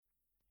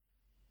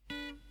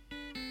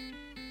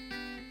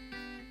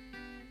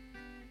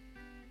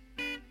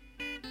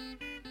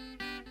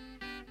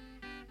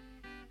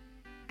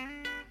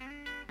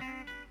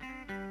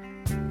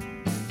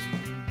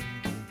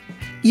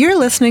You're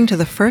listening to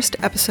the first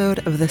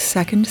episode of the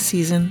second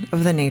season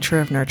of The Nature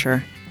of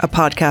Nurture, a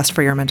podcast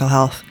for your mental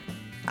health.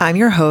 I'm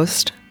your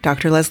host,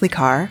 Dr. Leslie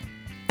Carr,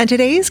 and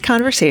today's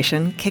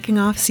conversation, kicking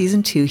off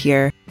season 2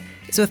 here,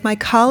 is with my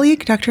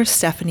colleague, Dr.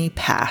 Stephanie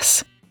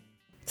Pass.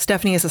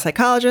 Stephanie is a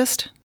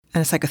psychologist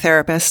and a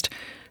psychotherapist.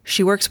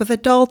 She works with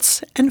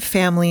adults and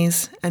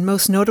families, and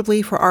most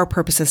notably for our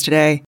purposes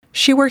today,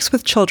 she works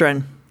with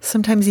children,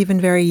 sometimes even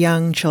very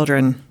young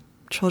children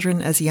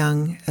as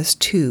young as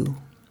 2.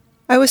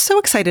 I was so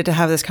excited to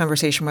have this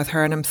conversation with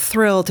her, and I'm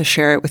thrilled to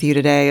share it with you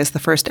today as the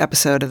first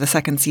episode of the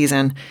second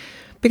season,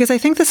 because I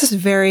think this is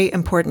very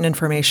important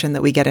information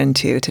that we get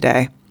into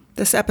today.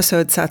 This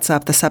episode sets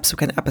up the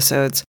subsequent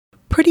episodes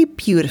pretty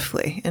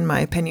beautifully, in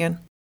my opinion.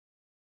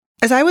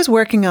 As I was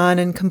working on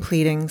and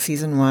completing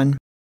season 1,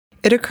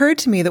 it occurred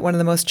to me that one of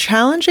the most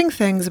challenging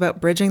things about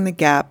bridging the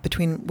gap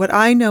between what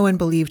I know and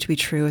believe to be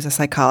true as a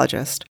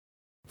psychologist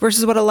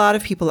versus what a lot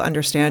of people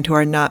understand who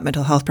are not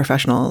mental health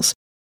professionals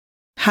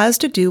has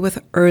to do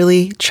with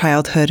early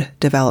childhood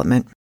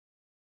development.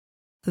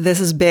 This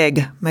is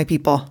big, my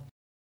people.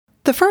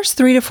 The first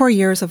 3 to 4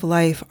 years of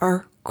life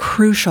are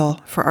crucial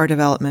for our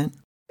development.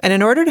 And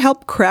in order to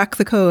help crack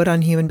the code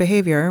on human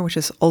behavior, which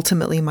is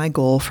ultimately my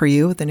goal for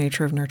you with the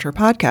Nature of Nurture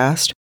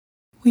podcast,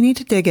 we need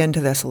to dig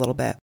into this a little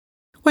bit.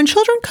 When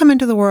children come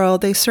into the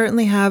world, they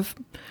certainly have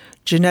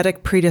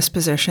genetic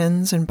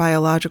predispositions and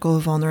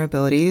biological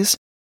vulnerabilities,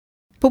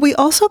 but we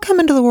also come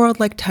into the world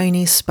like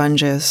tiny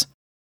sponges.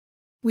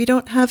 We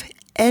don't have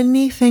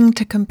anything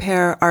to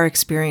compare our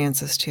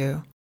experiences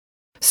to.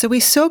 So we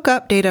soak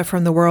up data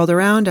from the world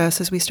around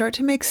us as we start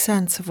to make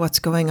sense of what's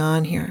going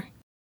on here.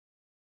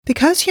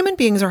 Because human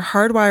beings are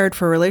hardwired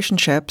for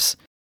relationships,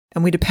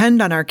 and we depend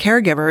on our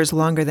caregivers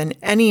longer than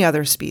any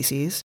other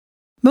species,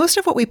 most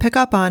of what we pick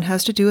up on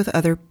has to do with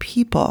other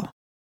people.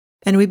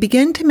 And we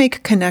begin to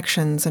make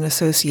connections and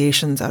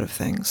associations out of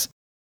things.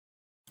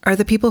 Are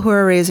the people who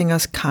are raising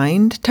us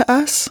kind to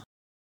us?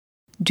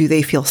 Do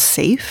they feel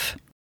safe?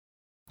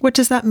 What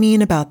does that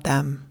mean about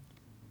them?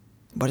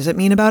 What does it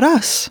mean about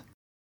us?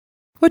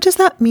 What does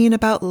that mean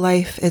about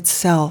life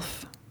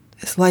itself?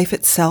 Is life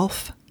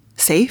itself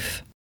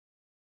safe?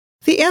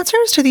 The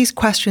answers to these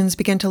questions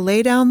begin to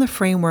lay down the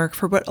framework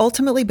for what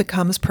ultimately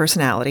becomes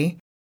personality,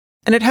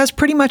 and it has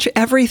pretty much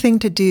everything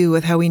to do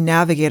with how we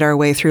navigate our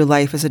way through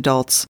life as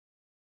adults.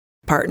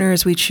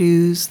 Partners we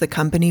choose, the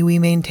company we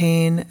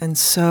maintain, and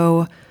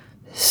so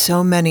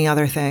many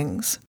other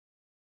things.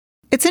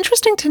 It's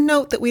interesting to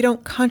note that we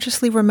don't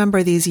consciously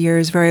remember these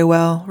years very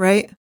well,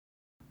 right?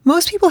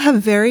 Most people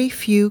have very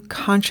few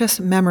conscious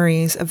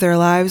memories of their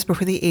lives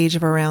before the age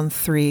of around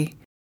 3.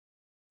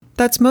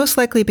 That's most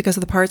likely because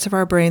of the parts of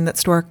our brain that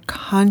store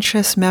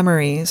conscious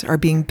memories are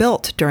being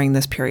built during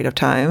this period of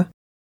time,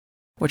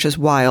 which is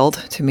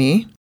wild to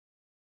me.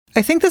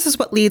 I think this is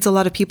what leads a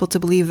lot of people to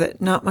believe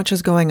that not much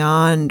is going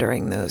on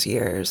during those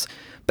years,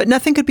 but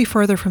nothing could be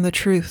further from the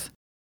truth.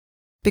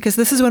 Because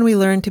this is when we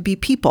learn to be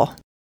people.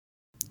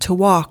 To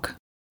walk,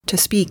 to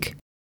speak,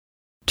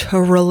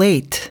 to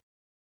relate.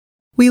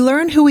 We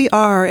learn who we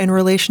are in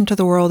relation to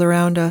the world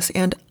around us,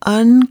 and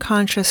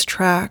unconscious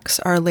tracks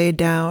are laid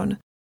down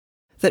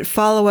that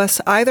follow us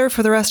either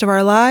for the rest of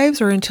our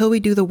lives or until we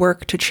do the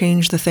work to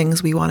change the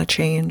things we want to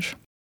change.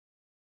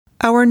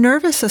 Our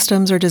nervous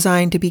systems are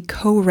designed to be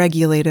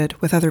co-regulated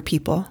with other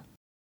people.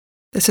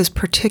 This is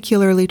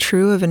particularly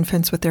true of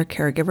infants with their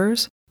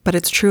caregivers, but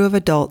it's true of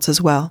adults as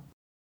well.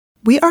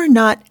 We are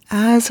not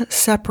as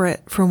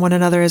separate from one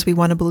another as we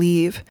want to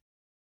believe.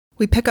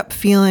 We pick up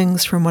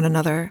feelings from one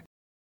another.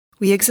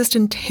 We exist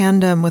in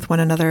tandem with one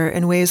another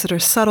in ways that are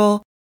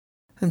subtle,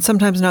 and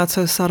sometimes not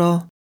so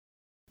subtle,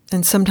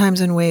 and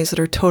sometimes in ways that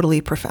are totally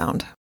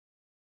profound.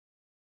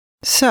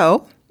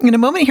 So, in a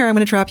moment here, I'm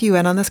going to drop you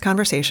in on this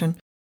conversation,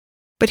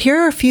 but here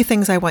are a few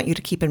things I want you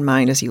to keep in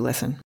mind as you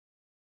listen.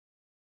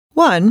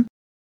 1,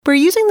 we're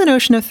using the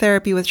notion of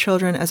therapy with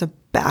children as a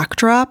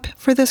backdrop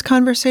for this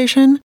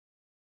conversation.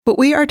 But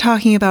we are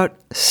talking about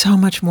so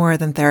much more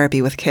than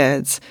therapy with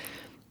kids.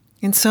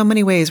 In so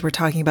many ways, we're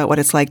talking about what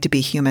it's like to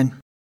be human.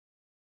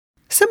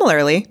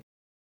 Similarly,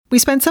 we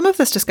spent some of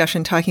this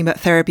discussion talking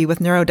about therapy with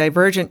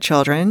neurodivergent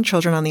children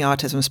on the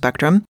autism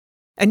spectrum,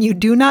 and you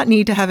do not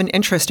need to have an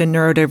interest in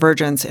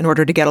neurodivergence in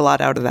order to get a lot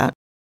out of that.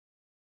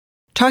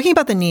 Talking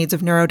about the needs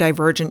of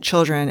neurodivergent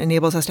children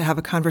enables us to have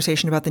a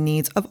conversation about the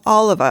needs of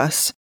all of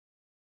us,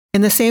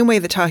 in the same way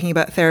that talking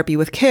about therapy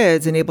with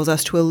kids enables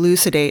us to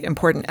elucidate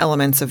important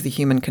elements of the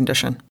human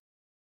condition.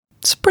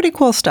 It's pretty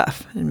cool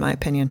stuff, in my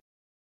opinion.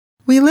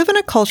 We live in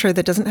a culture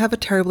that doesn't have a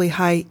terribly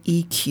high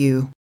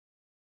EQ.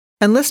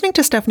 And listening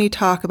to Stephanie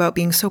talk about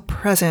being so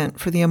present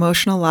for the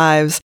emotional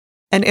lives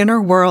and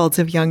inner worlds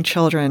of young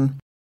children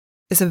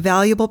is a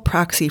valuable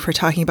proxy for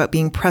talking about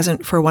being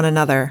present for one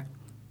another,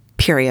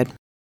 period.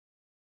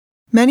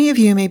 Many of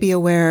you may be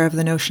aware of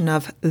the notion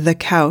of the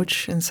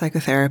couch in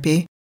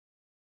psychotherapy.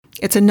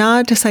 It's a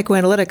nod to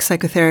psychoanalytic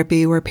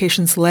psychotherapy where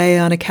patients lay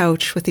on a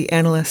couch with the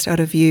analyst out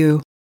of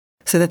view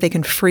so that they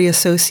can free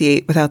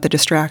associate without the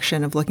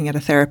distraction of looking at a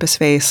therapist's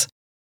face.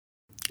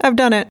 I've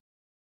done it.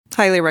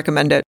 Highly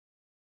recommend it.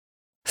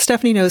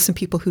 Stephanie knows some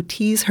people who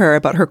tease her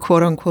about her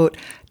quote unquote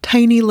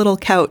tiny little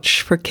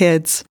couch for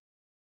kids.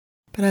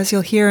 But as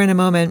you'll hear in a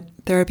moment,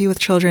 therapy with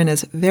children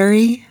is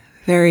very,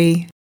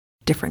 very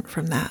different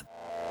from that.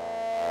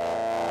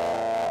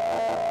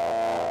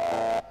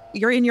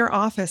 You're in your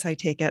office, I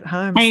take it, huh?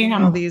 I'm seeing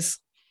all these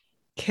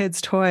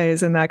kids'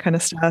 toys and that kind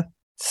of stuff.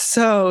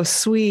 So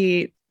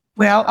sweet.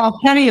 Well, I'll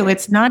tell you,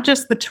 it's not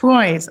just the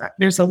toys.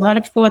 There's a lot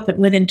of thought that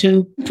went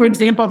into, for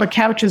example, the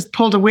couch is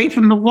pulled away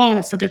from the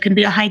wall so there can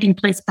be a hiding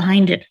place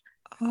behind it.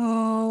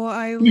 Oh,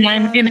 I'm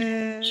in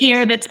a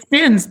chair that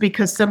spins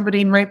because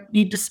somebody might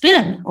need to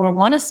spin or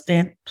want to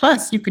spin.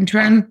 Plus, you can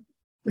turn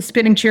the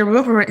spinning chair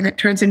over and it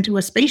turns into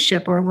a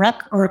spaceship or a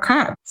wreck or a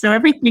car. So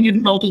everything is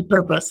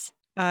multi-purpose.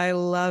 I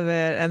love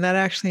it. And that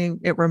actually,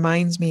 it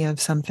reminds me of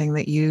something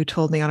that you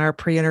told me on our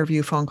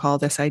pre-interview phone call,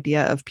 this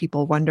idea of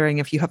people wondering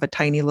if you have a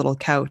tiny little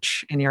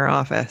couch in your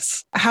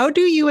office. How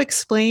do you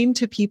explain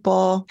to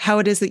people how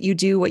it is that you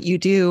do what you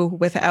do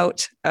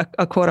without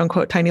a quote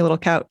unquote tiny little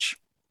couch?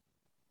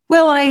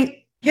 Well,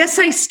 I guess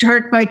I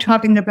start by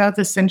talking about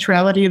the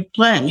centrality of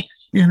play.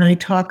 And I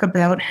talk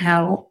about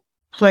how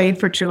play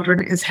for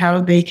children is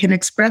how they can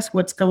express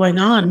what's going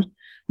on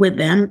with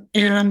them.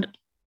 And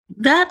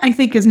that, I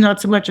think, is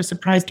not so much a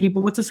surprise to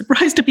people. What's a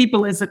surprise to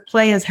people is that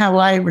play is how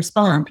I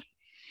respond.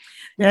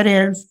 That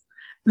is,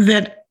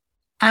 that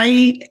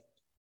I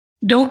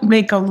don't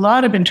make a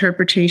lot of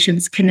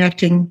interpretations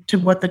connecting to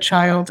what the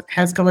child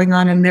has going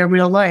on in their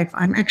real life.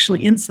 I'm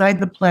actually inside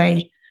the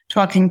play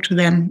talking to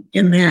them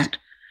in that.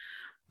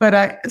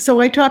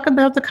 So I talk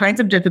about the kinds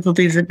of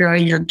difficulties that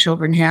very young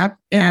children have,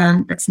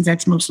 and since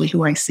that's mostly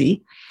who I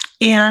see.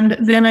 And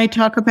then I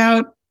talk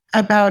about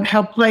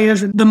how play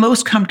is the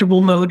most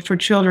comfortable mode for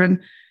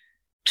children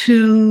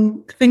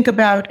to think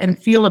about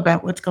and feel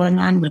about what's going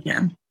on with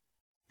them.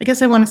 I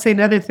guess I want to say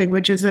another thing,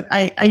 which is that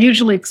I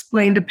usually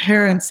explain to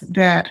parents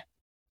that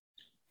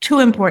two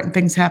important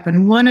things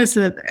happen. One is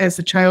that as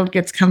the child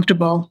gets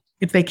comfortable,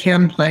 if they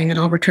can play, and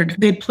I'll return,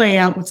 they play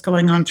out what's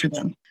going on for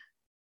them.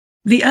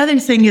 The other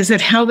thing is that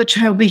how the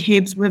child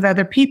behaves with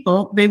other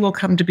people, they will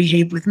come to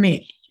behave with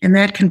me. And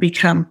that can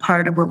become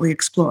part of what we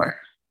explore.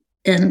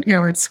 And,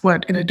 it's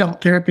what in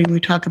adult therapy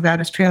we talk about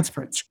as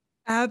transference.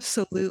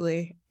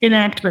 Absolutely.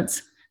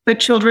 Enactments.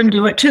 But children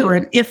do it too.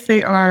 And if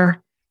they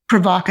are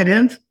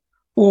provocative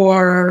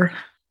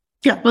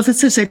let's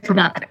just say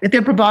provocative. If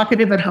they're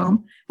provocative at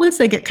home, once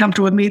they get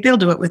comfortable with me, they'll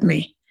do it with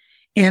me.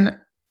 And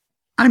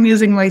I'm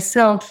using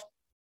myself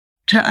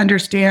to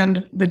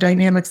understand the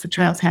dynamics the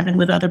child's having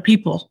with other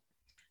people.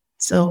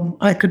 So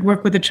I could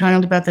work with the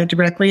child about that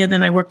directly. And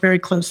then I work very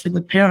closely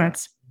with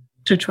parents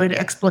to try to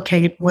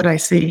explicate what I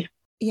see.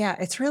 Yeah,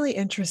 it's really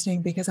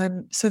interesting because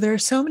so there are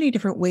so many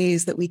different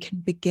ways that we can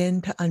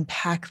begin to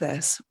unpack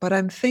this, but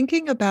I'm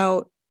thinking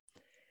about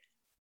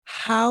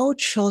how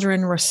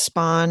children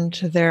respond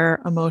to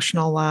their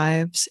emotional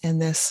lives in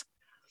this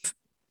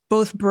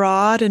both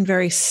broad and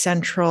very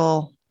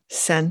central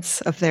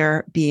sense of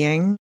their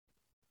being.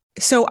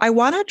 So I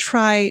want to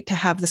try to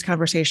have this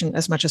conversation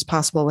as much as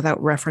possible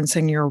without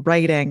referencing your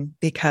writing,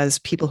 because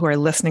people who are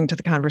listening to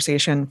the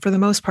conversation, for the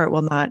most part,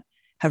 will not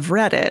have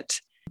read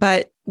it.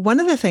 But one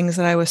of the things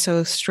that I was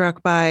so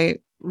struck by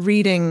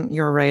reading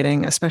your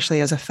writing,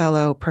 especially as a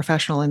fellow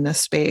professional in this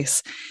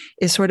space,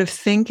 is sort of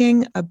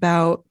thinking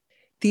about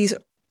these,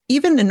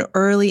 even in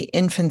early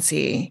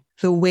infancy,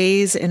 the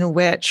ways in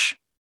which,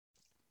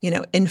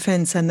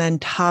 infants and then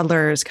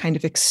toddlers kind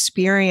of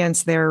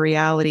experience their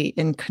reality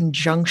in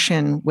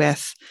conjunction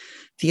with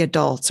the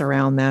adults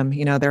around them,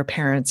 their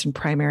parents and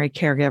primary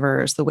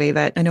caregivers. The way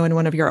that I know in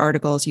one of your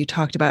articles, you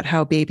talked about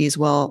how babies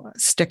will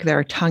stick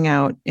their tongue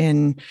out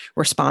in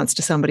response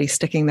to somebody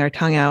sticking their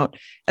tongue out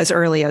as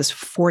early as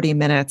 40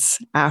 minutes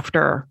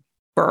after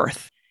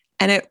birth.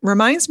 And it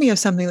reminds me of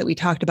something that we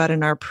talked about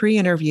in our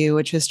pre-interview,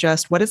 which is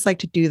just what it's like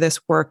to do this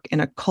work in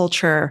a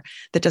culture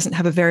that doesn't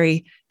have a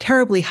very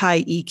terribly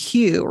high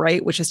EQ,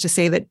 right? Which is to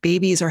say that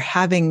babies are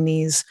having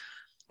these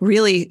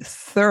really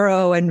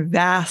thorough and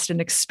vast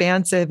and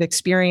expansive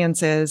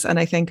experiences. And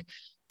I think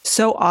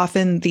so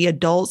often the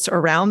adults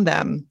around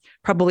them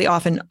probably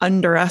often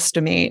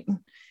underestimate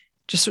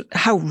just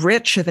how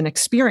rich of an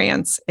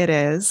experience it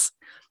is.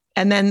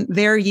 And then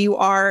there you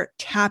are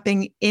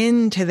tapping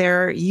into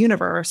their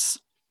universe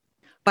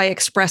by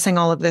expressing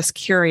all of this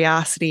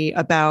curiosity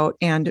about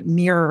and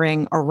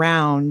mirroring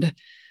around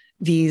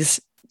these,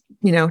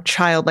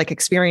 childlike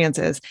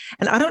experiences.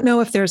 And I don't know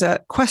if there's a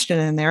question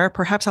in there.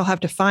 Perhaps I'll have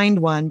to find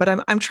one, but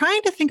I'm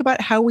trying to think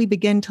about how we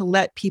begin to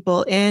let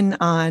people in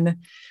on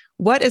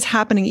what is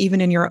happening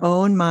even in your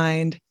own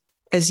mind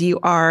as you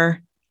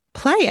are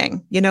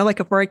playing. Like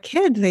if we're a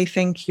kid, they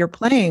think you're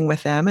playing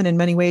with them. And in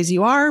many ways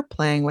you are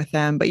playing with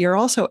them, but you're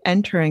also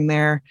entering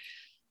their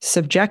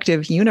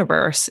subjective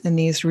universe in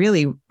these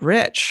really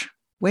rich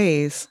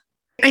ways.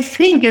 I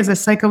think as a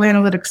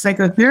psychoanalytic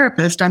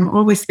psychotherapist, I'm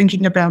always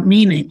thinking about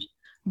meaning,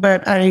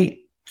 but I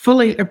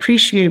fully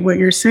appreciate what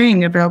you're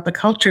saying about the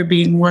culture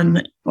being one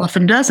that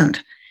often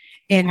doesn't.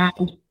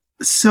 And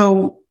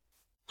so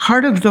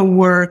part of the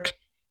work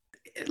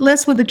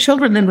less with the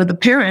children than with the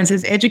parents,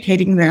 is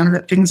educating them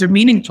that things are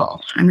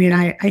meaningful. I mean,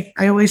 I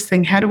always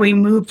think, how do we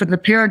move from the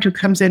parent who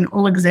comes in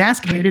all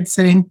exasperated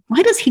saying,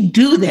 why does he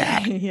do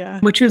that? Yeah.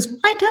 Which is,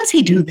 why does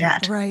he do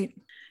that? Right.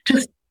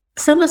 To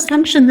some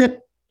assumption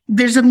that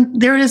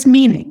there is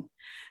meaning,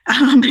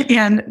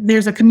 and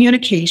there's a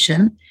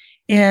communication.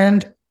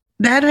 And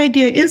that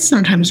idea is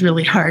sometimes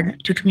really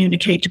hard to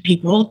communicate to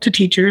people, to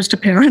teachers, to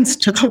parents,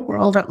 to the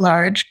world at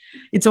large.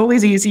 It's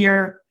always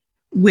easier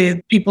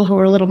with people who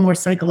are a little more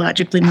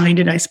psychologically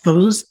minded, I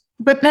suppose.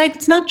 But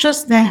it's not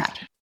just that.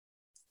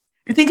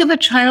 I think if a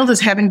child is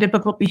having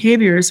difficult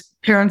behaviors,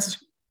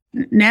 parents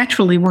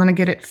naturally want to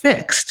get it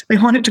fixed. They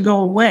want it to go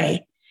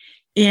away.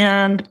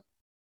 And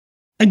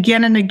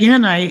again,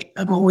 I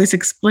am always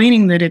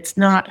explaining that it's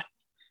not,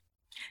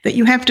 that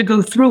you have to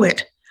go through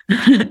it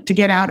to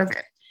get out of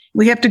it.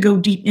 We have to go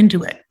deep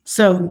into it.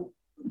 So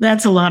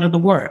that's a lot of the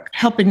work,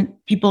 helping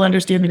people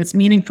understand that it's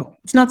meaningful.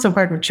 It's not so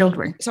hard with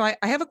children. So I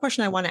have a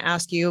question I want to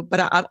ask you, but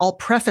I'll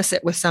preface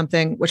it with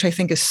something which I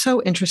think is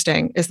so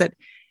interesting, is that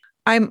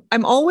I'm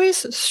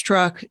always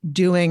struck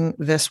doing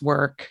this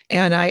work,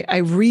 and I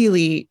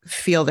really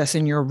feel this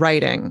in your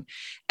writing,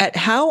 at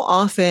how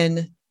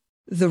often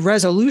the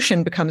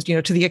resolution becomes,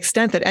 to the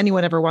extent that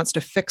anyone ever wants to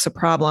fix a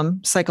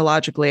problem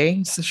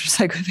psychologically,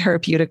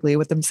 psychotherapeutically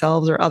with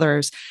themselves or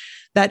others,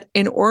 that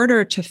in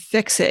order to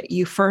fix it,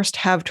 you first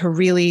have to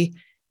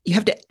you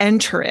have to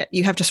enter it.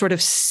 You have to sort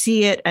of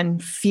see it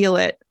and feel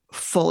it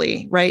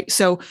fully, right?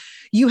 So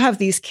you have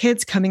these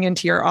kids coming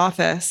into your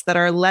office that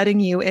are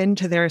letting you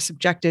into their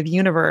subjective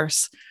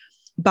universe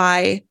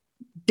by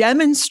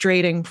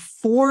demonstrating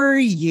for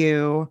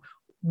you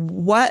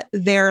what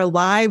their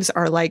lives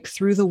are like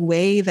through the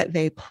way that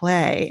they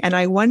play. And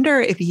I wonder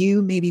if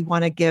you maybe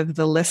want to give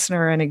the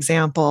listener an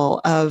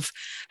example of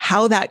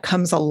how that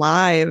comes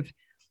alive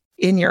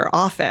in your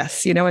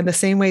office, in the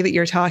same way that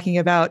you're talking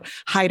about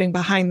hiding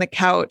behind the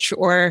couch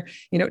or,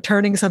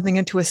 turning something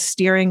into a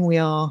steering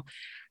wheel.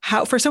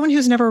 How, for someone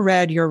who's never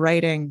read your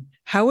writing,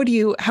 how would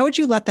you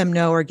let them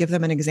know or give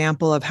them an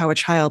example of how a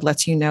child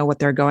lets you know what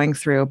they're going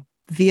through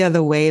via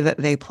the way that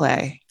they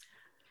play?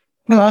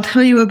 Well, I'll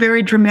tell you a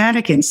very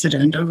dramatic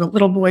incident of a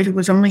little boy who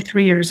was only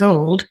 3 years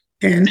old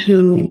and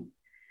who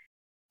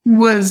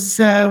was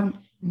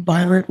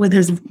violent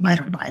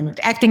with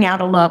acting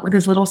out a lot with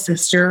his little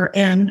sister,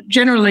 and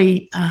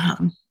generally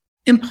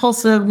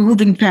impulsive,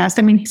 moving fast.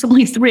 I mean, he's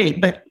only 3,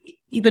 but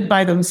even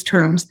by those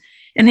terms.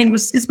 And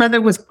his mother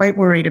was quite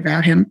worried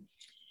about him.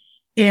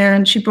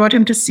 And she brought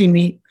him to see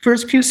me.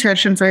 First few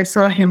sessions, I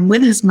saw him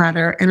with his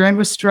mother, and I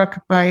was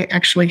struck by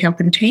actually how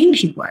contained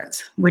he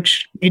was,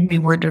 which made me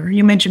wonder.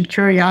 You mentioned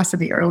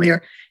curiosity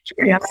earlier.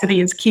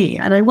 Curiosity is key.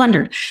 And I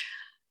wondered.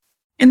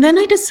 And then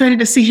I decided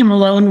to see him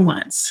alone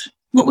once.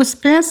 What was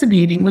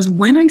fascinating was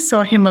when I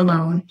saw him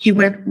alone, he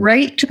went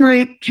right to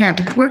my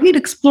cabinet where he'd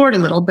explored a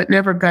little but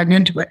never gotten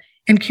into it,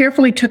 and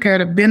carefully took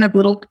out a bin of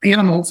little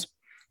animals.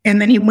 And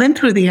then he went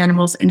through the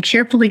animals and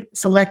carefully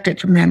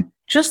selected from them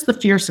just the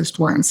fiercest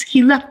ones.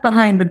 He left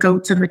behind the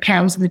goats and the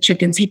cows and the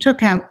chickens. He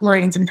took out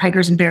lions and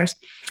tigers and bears.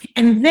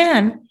 And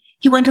then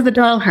he went to the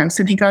dollhouse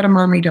and he got a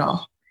mommy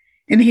doll.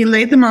 And he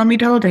laid the mommy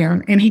doll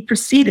down and he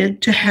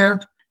proceeded to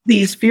have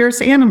these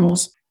fierce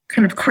animals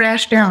kind of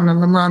crash down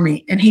on the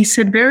mommy. And he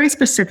said very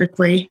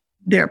specifically,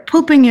 they're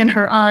pooping in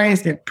her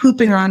eyes, they're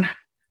pooping on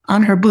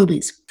her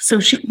boobies. So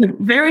she was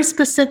very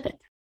specific.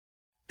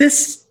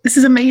 This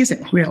is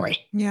amazing, really.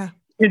 Yeah.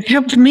 It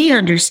helped me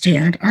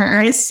understand.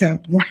 I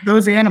said,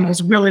 those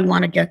animals really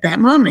want to get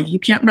that mommy. You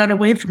can't run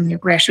away from the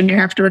aggression. You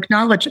have to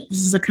acknowledge it. This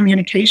is a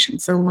communication.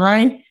 So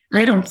I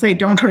don't say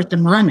don't hurt the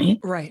mommy.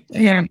 Right.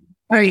 And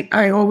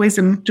I always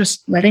am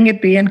just letting it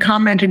be and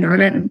commenting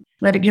on it and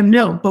letting him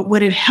know. But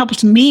what it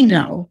helped me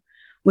know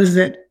was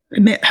that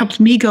it helped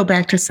me go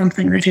back to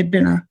something that had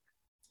been a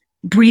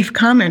brief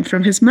comment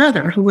from his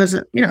mother, who was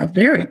a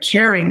very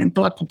caring and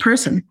thoughtful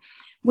person,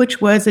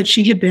 which was that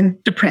she had been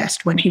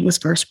depressed when he was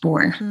first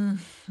born.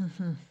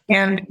 Mm-hmm.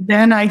 And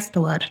then I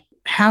thought,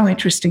 how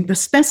interesting, the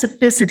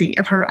specificity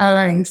of her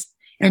eyes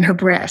and her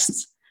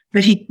breasts,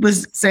 that he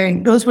was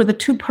saying those were the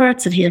 2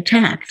 parts that he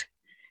attacked.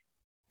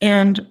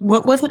 And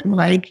what was it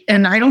like?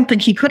 And I don't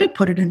think he could have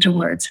put it into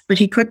words, but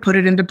he could put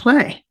it into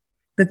play,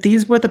 that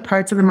these were the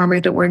parts of the mommy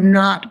that were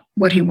not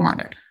what he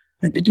wanted,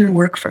 that it didn't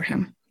work for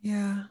him.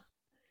 Yeah.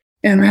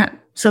 And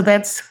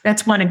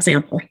that's one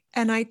example.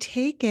 And I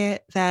take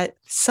it that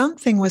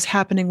something was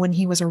happening when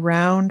he was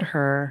around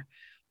her,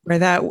 where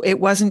that it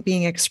wasn't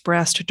being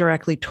expressed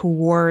directly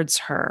towards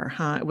her.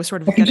 It was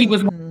sort of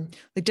getting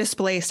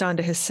displaced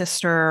onto his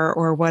sister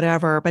or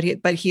whatever. But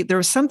there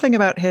was something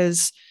about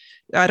his,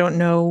 I don't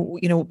know,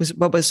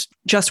 what was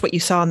just what you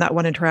saw in that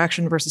one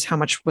interaction versus how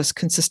much was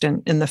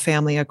consistent in the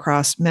family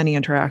across many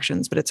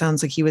interactions. But it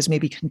sounds like he was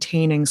maybe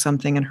containing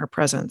something in her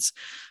presence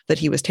that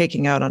he was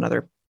taking out on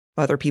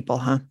other people,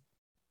 huh?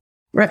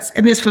 Right.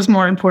 And this was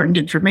more important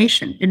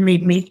information. It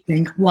made me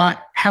think,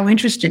 how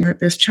interesting that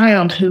this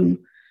child who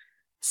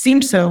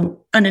seemed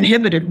so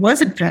uninhibited,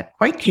 was in fact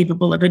quite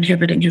capable of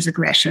inhibiting his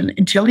aggression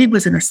until he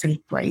was in a safe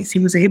place. He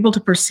was able to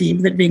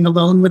perceive that being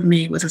alone with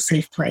me was a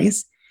safe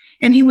place.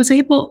 And he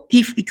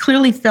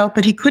clearly felt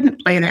that he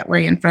couldn't play that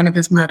way in front of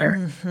his mother.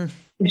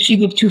 Mm-hmm. She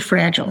was too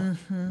fragile.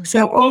 Mm-hmm.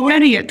 So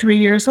already at 3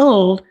 years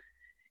old,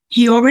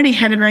 he already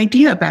had an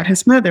idea about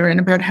his mother and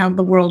about how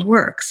the world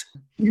works.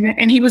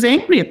 And he was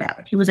angry about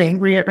it. He was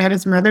angry about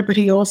his mother, but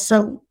he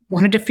also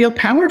wanted to feel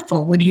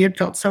powerful when he had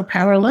felt so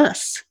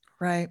powerless.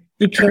 Right.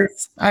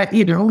 Because,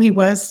 he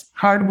was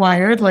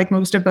hardwired, like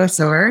most of us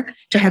are,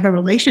 to have a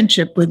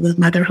relationship with the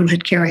mother who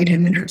had carried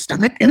him in her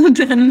stomach. And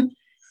then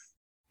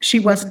she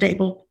wasn't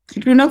able,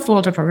 through no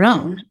fault of her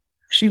own,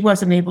 she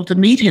wasn't able to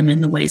meet him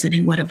in the ways that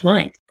he would have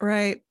liked.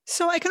 Right.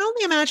 So I can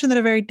only imagine that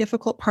a very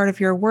difficult part of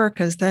your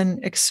work is then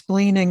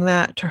explaining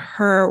that to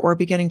her or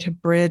beginning to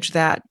bridge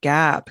that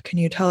gap. Can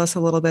you tell us a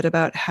little bit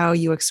about how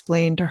you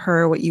explained to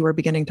her what you were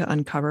beginning to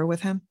uncover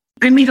with him?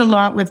 I meet a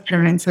lot with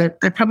parents. I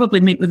probably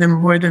meet with them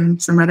more than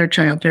some other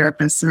child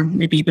therapists, or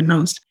maybe even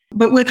most.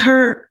 But with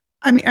her,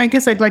 I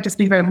guess I'd like to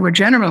speak about it more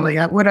generally.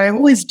 What I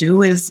always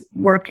do is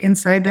work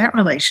inside that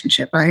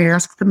relationship. I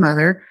ask the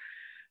mother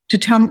to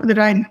tell me that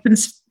I'd been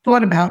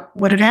thought about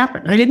what had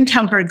happened. I didn't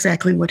tell her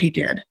exactly what he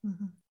did,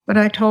 but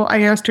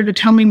I asked her to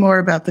tell me more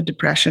about the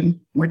depression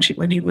when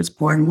he was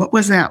born. What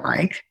was that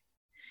like?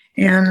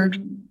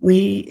 And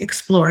we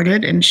explored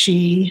it, and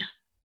she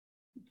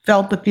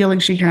felt the feeling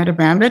she had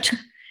about it.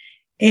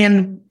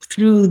 And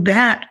through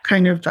that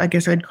kind of, I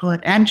guess I'd call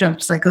it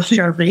adjunct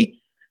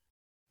psychotherapy,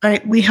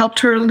 we helped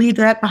her leave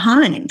that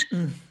behind.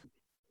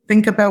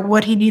 Think about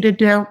what he needed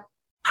to,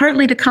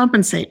 partly to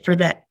compensate for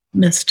that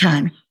missed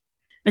time.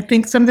 I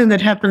think something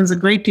that happens a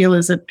great deal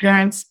is that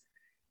parents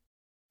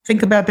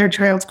think about their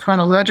child's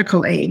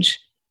chronological age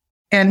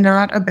and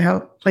not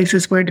about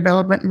places where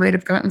development might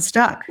have gotten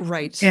stuck.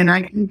 Right. And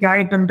I can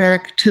guide them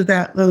back to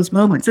those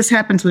moments. This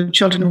happens with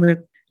children with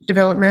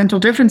developmental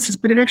differences,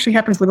 but it actually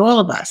happens with all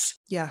of us.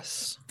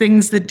 Yes.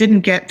 Things that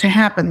didn't get to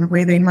happen the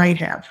way they might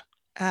have.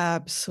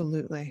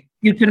 Absolutely.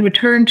 You can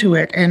return to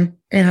it. And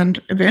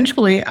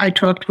eventually I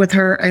talked with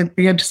her. I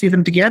began to see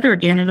them together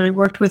again. And I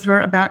worked with her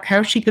about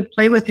how she could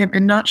play with him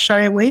and not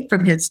shy away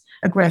from his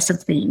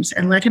aggressive themes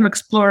and let him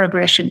explore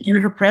aggression in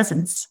her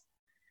presence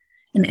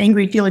and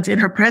angry feelings in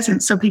her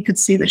presence so he could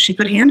see that she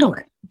could handle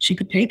it. She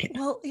could take it.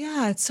 Well,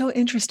 yeah, it's so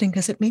interesting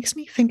because it makes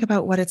me think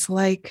about what it's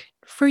like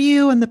for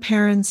you and the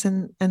parents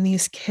and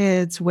these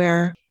kids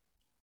where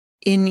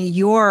in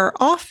your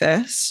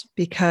office,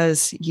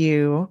 because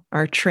you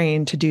are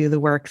trained to do the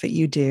work that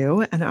you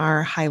do and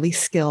are highly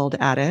skilled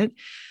at it,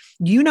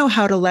 you know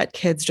how to let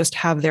kids just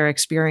have their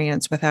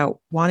experience without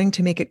wanting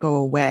to make it go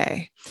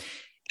away.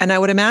 And I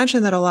would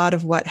imagine that a lot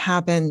of what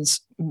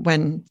happens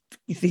when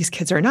these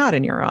kids are not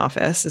in your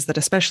office is that,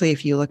 especially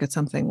if you look at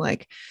something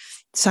like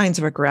signs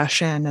of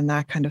aggression and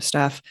that kind of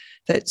stuff,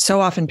 that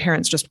so often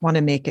parents just want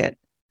to make it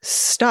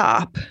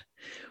stop,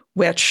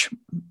 which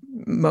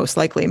most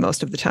likely,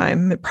 most of the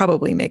time, it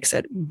probably makes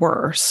it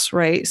worse,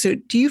 right? So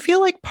do you feel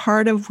like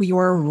part of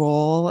your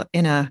role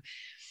in a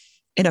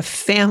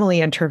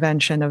family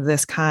intervention of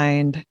this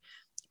kind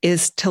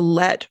is to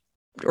let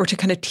or to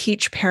kind of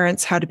teach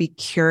parents how to be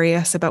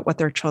curious about what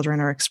their children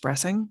are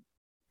expressing?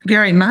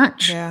 Very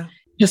much. Yeah.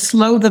 To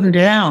slow them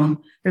down.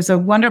 There's a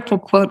wonderful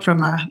quote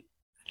from a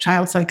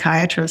child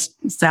psychiatrist,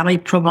 Sally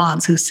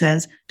Provence, who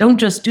says, "Don't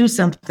just do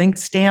something,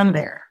 stand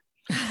there."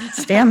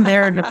 Stand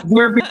there and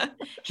observe it.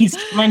 He's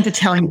trying to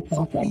tell him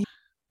something.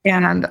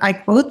 And I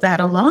quote that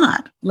a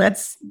lot.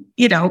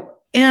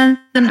 And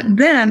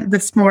then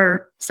this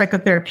more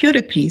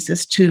psychotherapeutic piece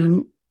is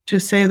to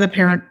say to the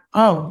parent,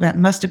 "Oh, that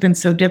must have been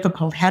so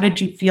difficult. How did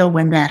you feel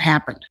when that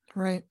happened?"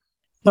 Right.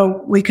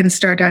 So we can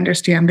start to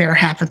understand their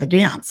half of the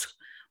dance.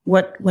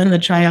 When the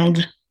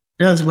child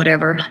does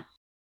whatever,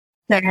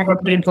 that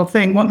painful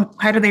thing,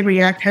 how do they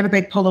react? How do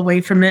they pull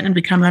away from it and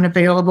become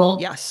unavailable?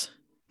 Yes.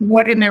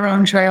 What in their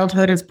own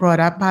childhood is brought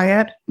up by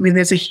it? I mean,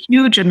 there's a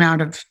huge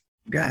amount of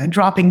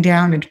dropping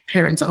down into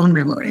parents' own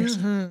memories.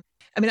 Mm-hmm.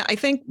 I mean, I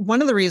think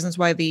one of the reasons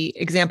why the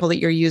example that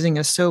you're using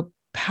is so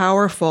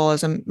powerful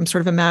is I'm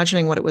sort of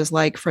imagining what it was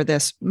like for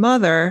this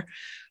mother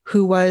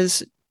who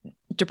was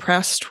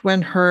depressed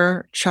when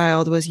her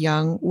child was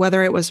young,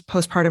 whether it was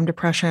postpartum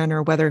depression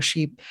or whether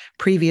she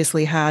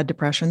previously had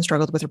depression,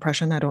 struggled with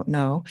depression, I don't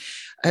know.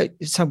 In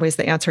some ways,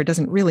 the answer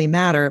doesn't really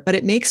matter, but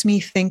it makes me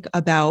think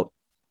about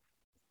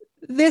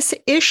this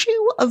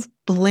issue of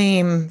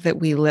blame that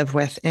we live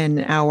with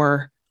in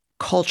our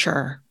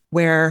culture,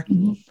 where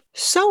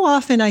so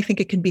often I think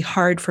it can be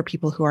hard for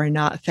people who are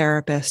not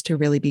therapists to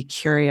really be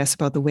curious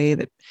about the way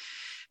that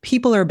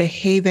people are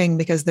behaving,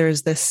 because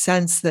there's this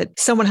sense that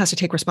someone has to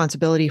take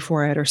responsibility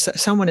for it or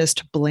someone is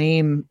to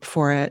blame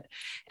for it.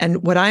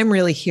 And what I'm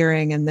really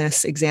hearing in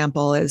this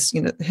example is,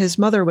 his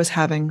mother was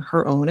having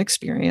her own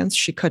experience.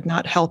 She could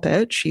not help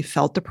it. She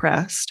felt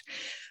depressed.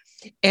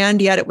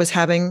 And yet it was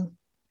having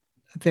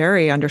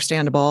very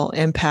understandable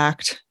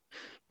impact,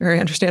 very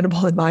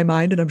understandable in my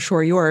mind, and I'm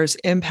sure yours,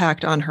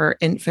 impact on her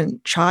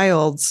infant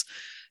child's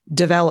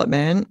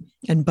development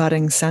and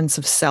budding sense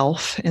of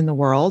self in the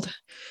world.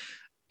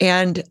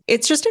 And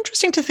it's just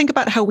interesting to think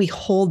about how we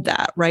hold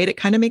that, right? It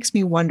kind of makes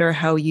me wonder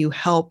how you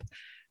help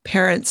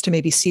parents to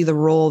maybe see the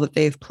role that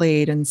they've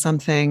played in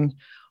something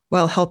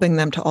while helping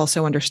them to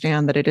also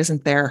understand that it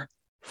isn't their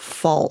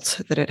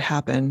fault that it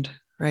happened,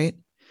 right?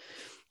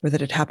 Or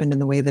that it happened in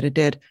the way that it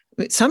did.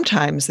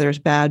 Sometimes there's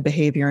bad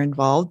behavior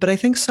involved, but I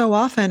think so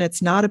often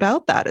it's not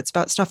about that. It's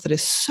about stuff that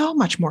is so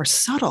much more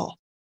subtle.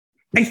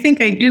 I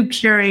think I do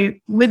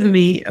carry with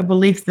me a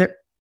belief that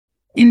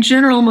in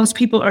general, most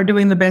people are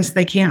doing the best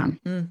they can.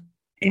 And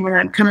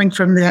I'm coming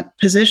from that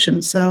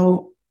position.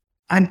 So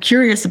I'm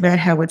curious about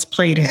how it's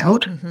played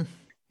out.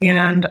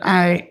 And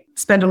I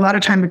spend a lot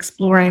of time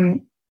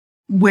exploring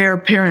where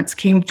parents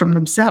came from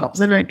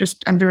themselves. And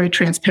I'm very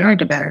transparent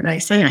about it. And I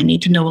say, I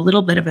need to know a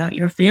little bit about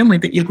your family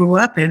that you grew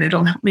up in.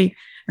 It'll help me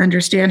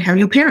understand how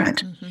you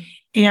parent.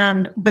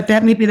 But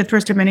that may be the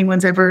first time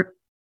anyone's ever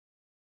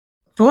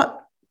thought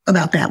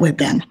about that with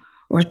them,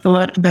 or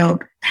thought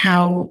about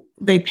how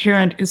they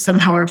parent is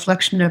somehow a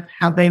reflection of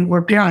how they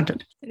were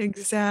parented.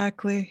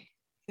 Exactly.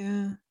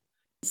 Yeah.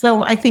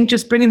 So I think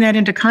just bringing that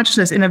into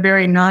consciousness in a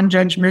very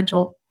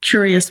non-judgmental,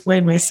 curious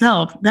way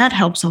myself, that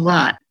helps a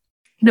lot.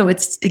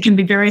 It can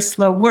be very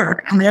slow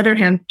work. On the other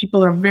hand,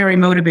 people are very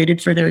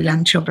motivated for their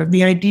young children.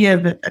 The idea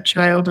that a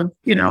child of,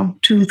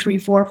 2, 3,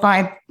 4,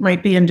 5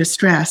 might be in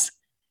distress,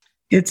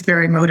 it's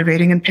very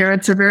motivating, and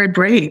parents are very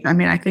brave. I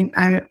mean, I think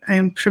I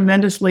am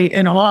tremendously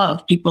in awe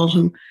of people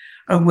who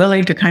are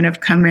willing to kind of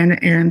come in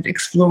and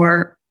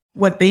explore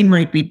what they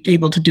might be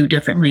able to do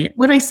differently.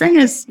 What I say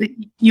is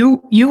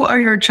you are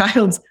your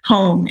child's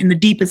home in the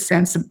deepest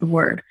sense of the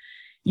word.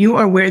 You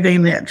are where they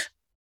live.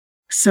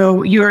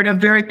 So you're in a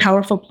very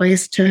powerful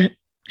place to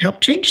help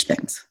change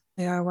things.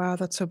 Yeah, wow,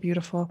 that's so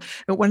beautiful.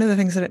 But one of the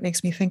things that it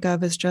makes me think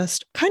of is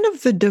just kind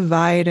of the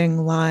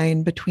dividing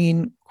line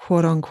between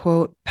quote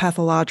unquote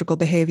pathological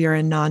behavior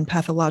and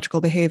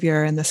non-pathological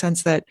behavior, in the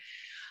sense that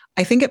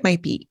I think it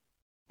might be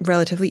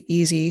relatively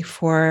easy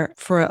for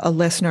a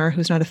listener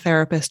who's not a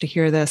therapist to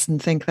hear this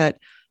and think that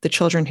the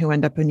children who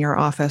end up in your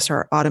office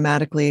are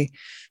automatically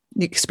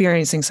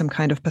experiencing some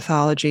kind of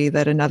pathology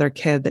that another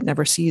kid that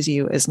never sees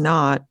you is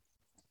not.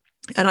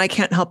 And I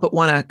can't help but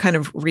want to kind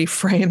of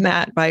reframe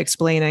that by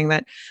explaining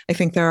that I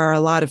think there are a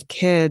lot of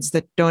kids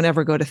that don't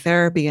ever go to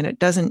therapy, and it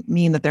doesn't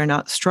mean that they're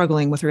not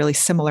struggling with really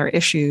similar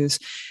issues.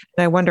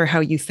 And I wonder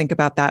how you think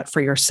about that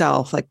for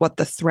yourself, like what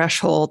the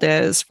threshold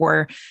is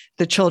for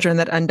the children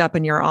that end up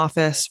in your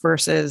office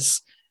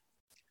versus,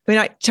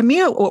 to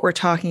me, what we're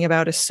talking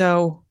about is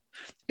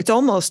it's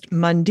almost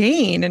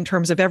mundane in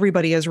terms of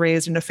everybody is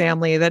raised in a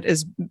family that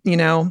is,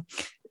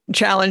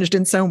 challenged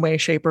in some way,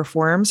 shape, or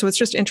form. So it's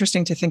just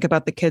interesting to think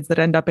about the kids that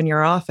end up in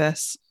your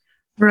office.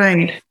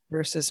 Right.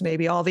 Versus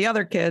maybe all the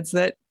other kids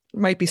that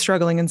might be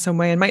struggling in some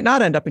way and might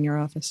not end up in your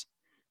office.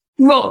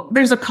 Well,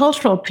 there's a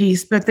cultural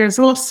piece, but there's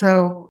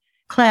also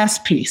class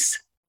piece.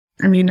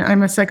 I mean,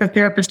 I'm a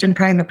psychotherapist in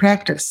private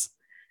practice.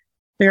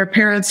 There are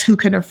parents who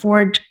can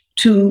afford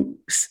to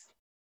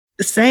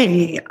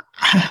say,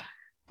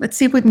 let's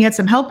see if we can get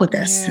some help with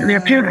this. Yeah.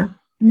 There are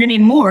many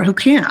more who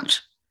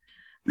can't.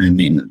 I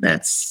mean,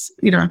 that's,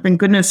 thank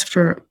goodness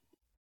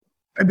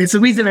it's the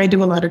reason I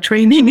do a lot of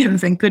training, and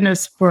thank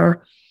goodness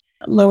for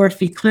lower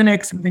fee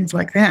clinics and things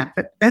like that.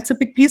 But that's a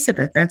big piece of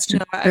it.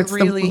 I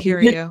really hear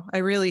you.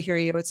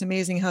 It's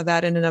amazing how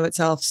that in and of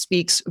itself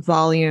speaks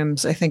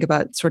volumes, I think,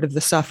 about sort of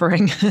the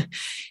suffering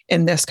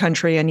in this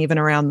country and even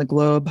around the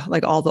globe,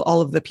 like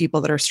all of the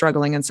people that are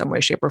struggling in some way,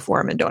 shape, or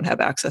form and don't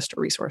have access to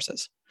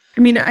resources.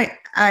 I mean,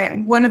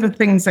 I one of the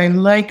things I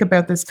like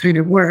about this kind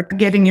of work,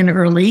 getting in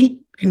early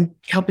and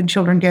helping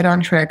children get on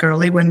track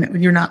early when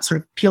you're not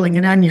sort of peeling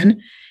an onion.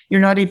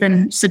 You're not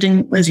even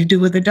sitting as you do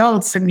with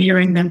adults and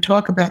hearing them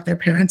talk about their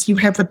parents. You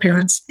have the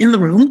parents in the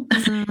room,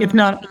 if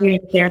not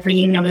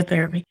therapy, another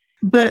therapy.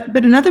 But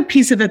another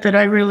piece of it that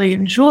I really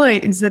enjoy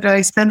is that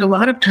I spend a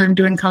lot of time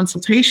doing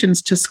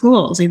consultations to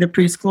schools, either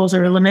preschools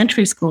or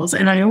elementary schools.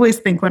 And I always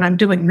think when I'm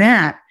doing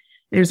that,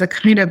 there's a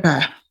kind of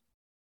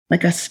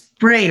like a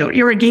spray or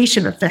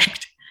irrigation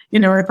effect.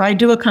 If I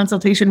do a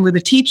consultation with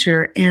a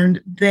teacher and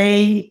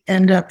they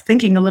end up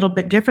thinking a little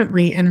bit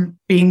differently and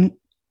being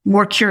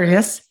more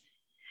curious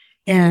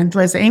and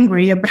less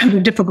angry about a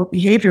difficult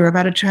behavior,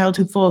 about a child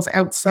who falls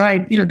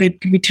outside, they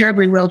can be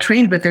terribly well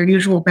trained, but their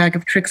usual bag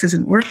of tricks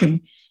isn't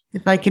working.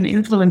 If I can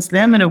influence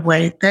them in a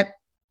way that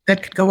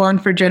could go on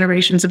for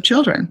generations of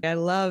children. I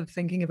love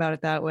thinking about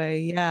it that way.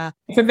 Yeah.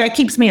 So that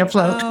keeps me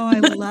afloat. Oh, I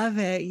love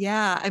it.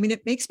 Yeah. I mean,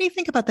 it makes me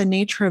think about the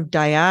nature of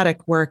dyadic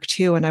work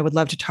too. And I would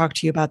love to talk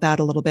to you about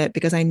that a little bit,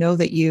 because I know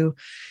that you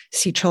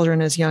see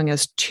children as young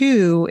as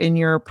 2 in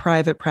your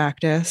private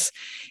practice.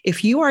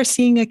 If you are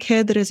seeing a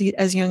kid that is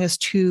as young as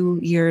 2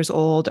 years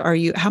old,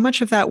 how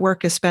much of that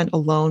work is spent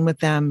alone with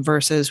them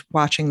versus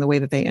watching the way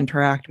that they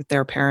interact with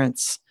their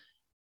parents?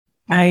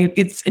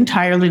 It's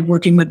entirely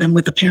working with them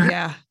with the parent.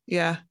 Yeah.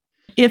 Yeah.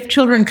 If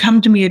children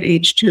come to me at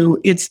age 2,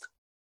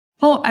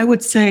 I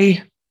would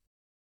say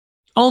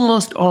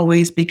almost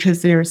always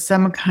because there's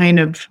some kind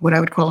of what I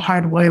would call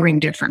hardwiring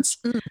difference.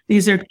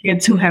 These are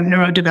kids who have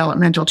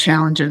neurodevelopmental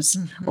challenges,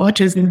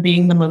 autism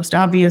being the most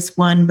obvious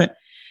one, but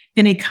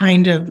any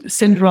kind of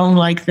syndrome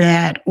like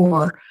that,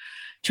 or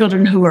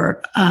children who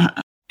are,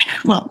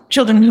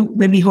 children who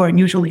maybe who are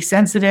unusually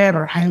sensitive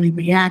or highly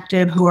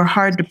reactive, who are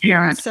hard to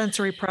parent.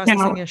 Sensory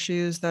processing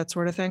issues, that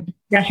sort of thing.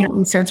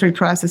 Definitely sensory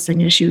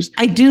processing issues.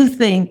 I do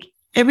think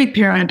every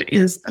parent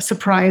is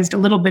surprised a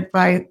little bit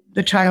by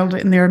the child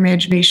in their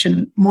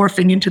imagination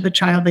morphing into the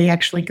child they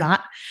actually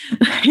got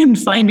and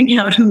finding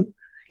out who,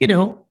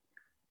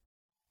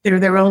 they're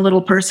their own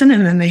little person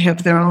and then they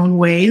have their own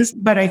ways.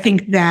 But I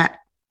think that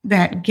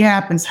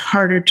gap is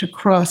harder to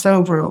cross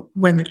over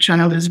when the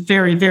child is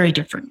very, very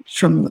different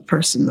from the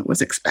person that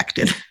was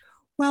expected.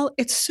 Well,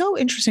 it's so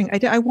interesting.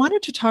 I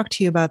wanted to talk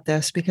to you about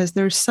this because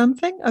there's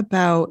something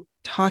about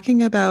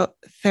talking about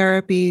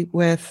therapy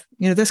with,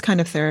 this kind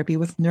of therapy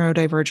with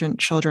neurodivergent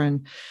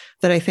children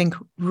that I think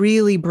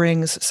really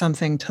brings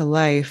something to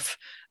life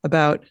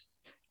about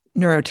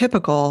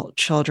neurotypical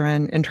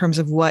children in terms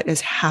of what is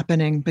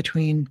happening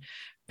between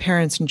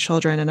parents and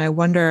children. And I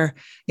wonder,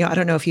 I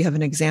don't know if you have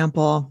an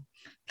example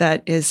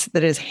that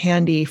is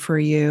handy for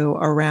you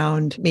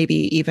around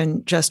maybe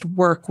even just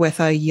work with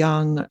a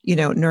young,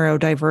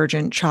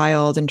 neurodivergent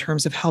child in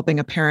terms of helping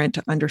a parent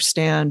to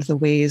understand the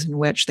ways in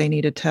which they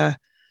needed to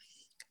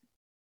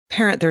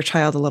parent their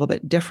child a little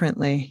bit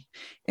differently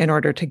in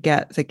order to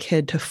get the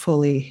kid to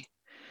fully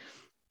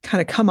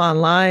kind of come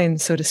online,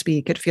 so to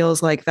speak. It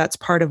feels like that's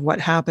part of what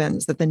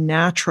happens, that the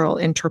natural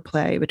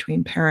interplay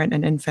between parent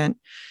and infant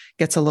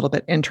gets a little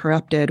bit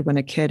interrupted when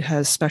a kid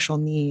has special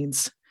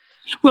needs.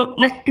 Well,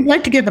 I'd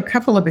like to give a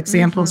couple of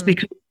examples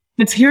because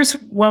here's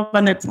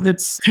one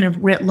that's kind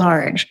of writ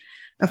large.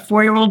 A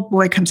 4-year-old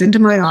boy comes into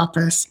my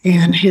office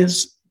and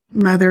his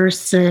mother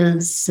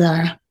says,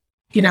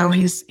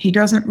 he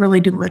doesn't really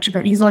do much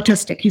about it. He's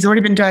autistic. He's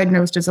already been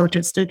diagnosed as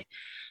autistic.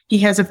 He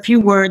has a few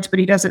words, but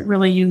he doesn't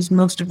really use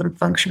most of them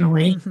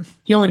functionally.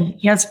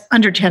 He has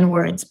under 10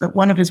 words, but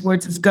one of his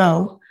words is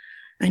go.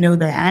 I know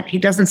that. He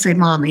doesn't say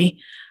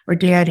mommy or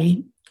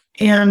daddy.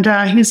 And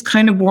he's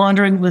kind of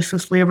wandering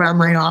listlessly around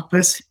my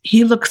office.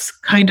 He looks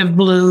kind of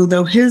blue,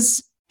 though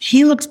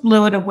he looks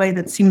blue in a way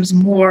that seems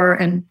more,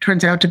 and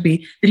turns out to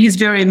be, that he's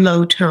very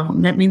low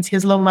tone. That means he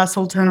has low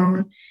muscle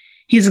tone.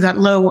 He's got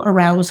low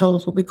arousal,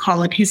 is what we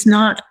call it. He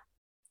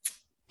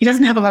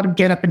doesn't have a lot of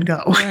get up and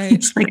go. Right.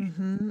 It's like,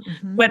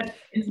 but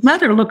his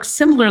mother looks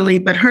similarly,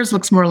 but hers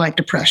looks more like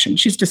depression.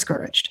 She's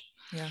discouraged.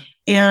 Yeah.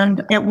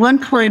 And at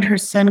one point, her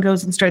son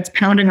goes and starts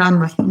pounding on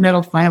the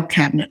metal file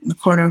cabinet in the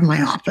corner of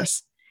my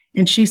office.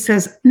 And she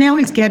says, now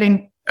he's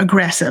getting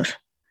aggressive,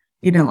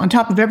 on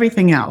top of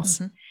everything else.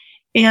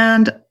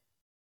 And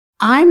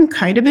I'm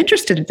kind of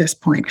interested at this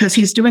point because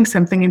he's doing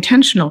something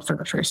intentional for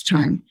the first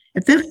time.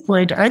 At this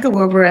point, I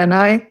go over and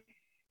I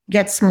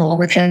get small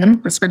with him.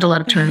 I spend a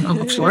lot of time on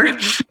the floor.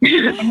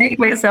 I make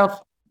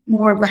myself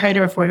more of the height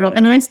of a 4-year-old.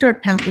 And I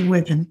start pounding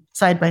with him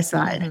side by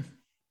side.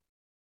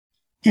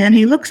 And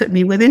he looks at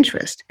me with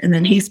interest. And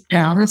then he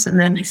pounds, and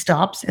then he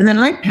stops, and then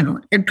I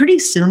pound. And pretty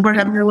soon we're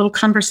having a little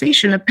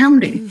conversation of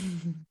pounding.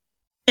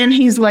 And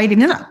he's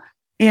lighting up.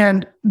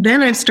 And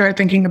then I start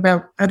thinking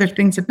about other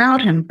things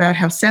about him, about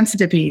how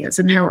sensitive he is,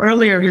 and how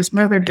earlier his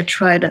mother had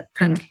tried to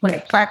kind of play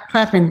a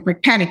clapping,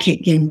 like patty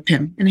cake game with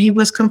him. And he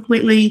was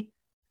completely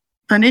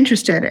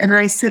uninterested. And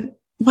I said,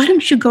 why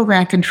don't you go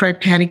back and try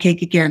patty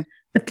cake again?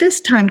 But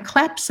this time,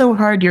 clap so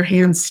hard your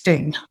hands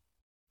sting.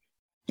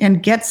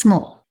 And get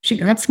small. She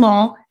got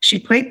small, she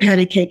played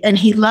patty cake, and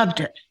he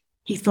loved it.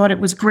 He thought it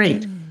was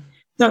great.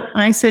 So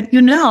I said,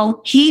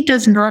 he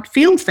does not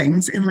feel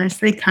things unless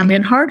they come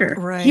in harder.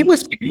 Right. He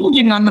was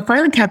pounding on the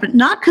filing cabinet,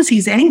 not because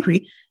he's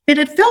angry, but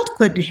it felt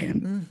good to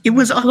him. It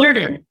was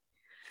alerting.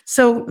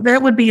 So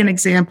that would be an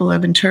example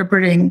of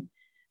interpreting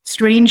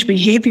strange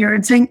behavior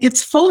and saying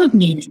it's full of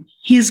meaning.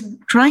 He's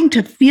trying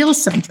to feel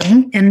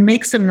something and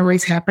make some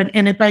noise happen.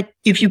 And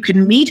if you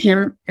can meet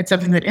him at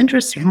something that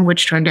interests him,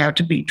 which turned out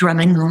to be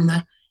drumming on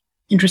the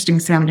interesting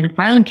sounding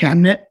filing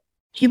cabinet,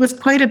 he was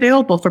quite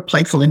available for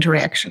playful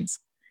interactions.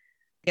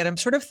 And I'm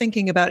sort of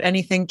thinking about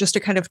anything just to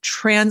kind of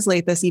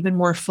translate this even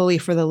more fully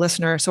for the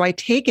listener. So I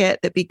take it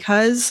that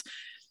because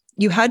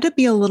you had to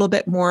be a little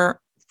bit more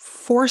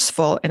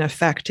forceful in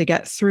effect to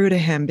get through to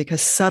him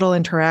because subtle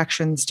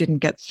interactions didn't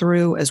get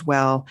through as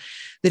well,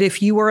 that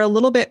if you were a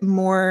little bit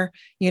more,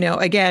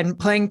 again,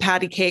 playing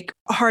patty cake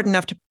hard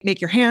enough to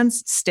make your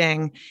hands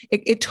sting,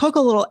 it took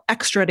a little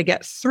extra to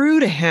get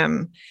through to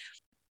him.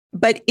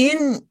 But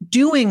in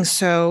doing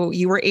so,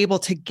 you were able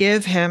to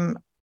give him,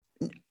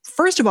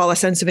 first of all, a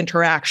sense of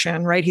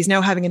interaction, right? He's now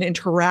having an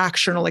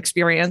interactional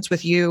experience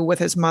with you, with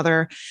his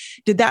mother.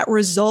 Did that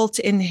result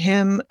in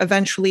him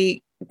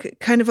eventually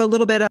kind of a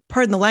little bit,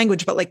 pardon the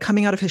language, but like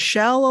coming out of his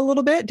shell a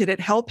little bit? Did it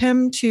help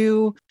him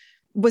to,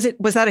 was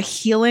that a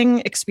healing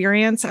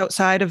experience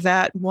outside of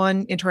that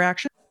one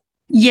interaction?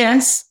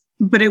 Yes,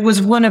 but it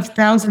was one of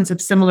thousands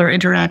of similar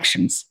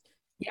interactions.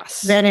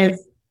 Yes. That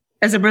is,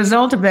 as a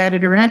result of that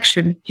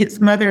interaction, his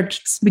mother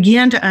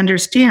began to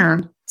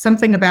understand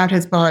something about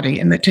his body,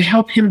 and that to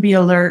help him be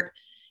alert,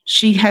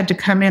 she had to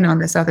come in on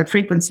this other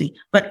frequency,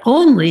 but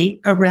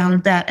only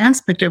around that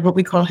aspect of what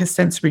we call his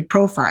sensory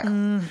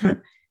profile.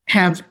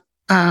 Have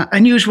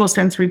unusual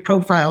sensory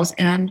profiles.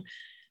 And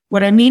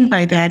what I mean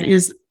by that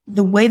is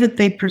the way that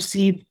they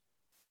perceive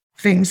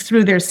things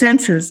through their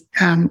senses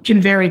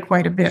can vary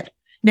quite a bit.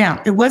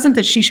 Now, it wasn't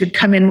that she should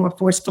come in more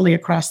forcefully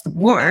across the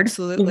board.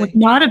 Absolutely. It would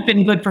not have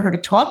been good for her to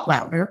talk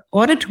louder.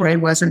 Auditory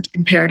wasn't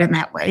impaired in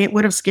that way. It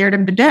would have scared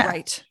him to death.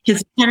 Right.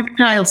 His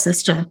tactile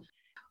system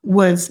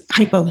was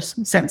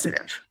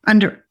hyposensitive,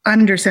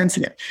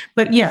 undersensitive.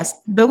 But yes,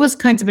 those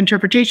kinds of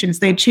interpretations,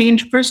 they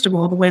change, first of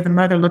all, the way the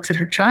mother looks at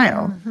her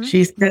child.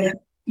 She said,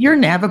 you're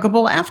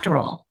navigable after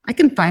all. I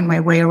can find my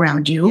way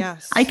around you.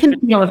 Yes. I can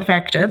feel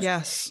effective.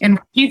 Yes. And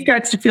when he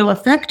starts to feel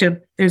effective,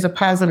 there's a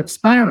positive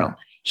spiral.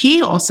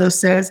 He also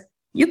says,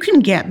 you can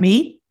get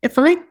me if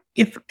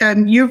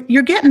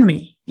you're getting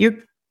me.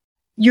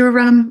 You're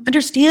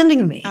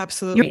understanding me.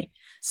 Absolutely.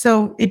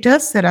 So it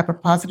does set up a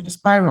positive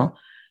spiral,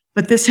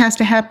 but this has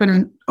to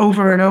happen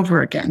over and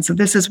over again. So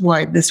this is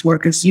why this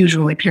work is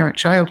usually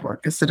parent-child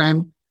work, is that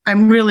I'm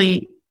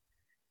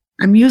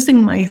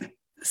using my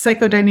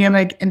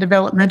psychodynamic and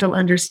developmental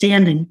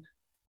understanding,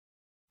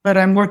 but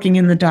I'm working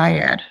in the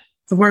dyad.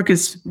 The work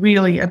is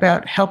really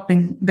about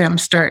helping them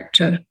start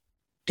to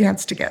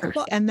dance together.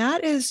 Well, and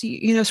that is,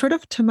 sort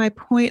of to my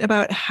point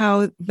about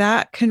how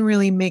that can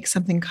really make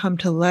something come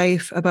to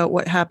life about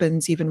what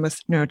happens even with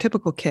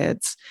neurotypical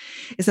kids,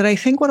 is that I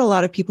think what a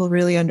lot of people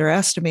really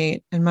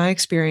underestimate, in my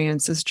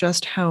experience, is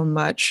just how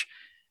much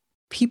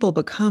people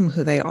become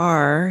who they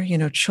are.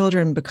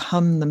 Children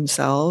become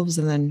themselves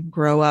and then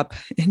grow up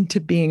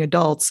into being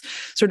adults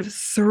sort of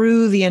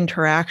through the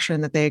interaction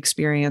that they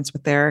experience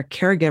with their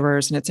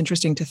caregivers. And it's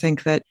interesting to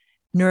think that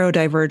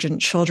neurodivergent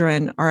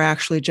children are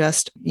actually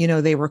just,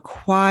 they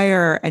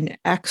require an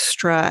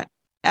extra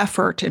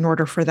effort in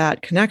order for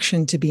that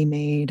connection to be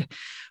made.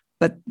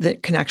 But the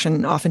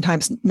connection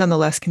oftentimes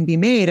nonetheless can be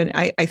made. And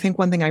I think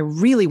one thing I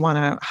really want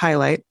to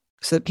highlight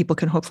so that people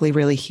can hopefully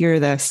really hear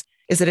this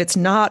is that it's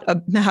not a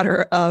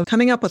matter of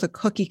coming up with a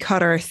cookie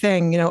cutter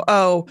thing,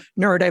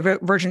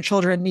 neurodivergent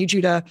children need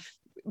you to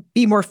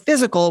be more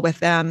physical with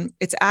them.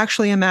 It's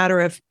actually a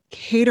matter of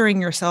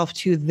catering yourself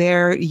to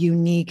their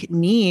unique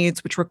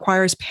needs, which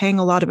requires paying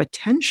a lot of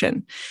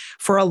attention.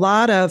 For a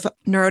lot of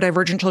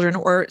neurodivergent children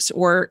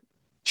or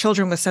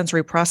children with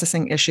sensory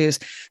processing issues,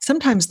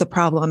 sometimes the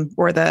problem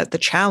or the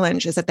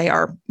challenge is that they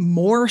are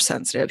more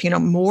sensitive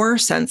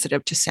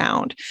to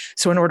sound.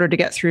 So in order to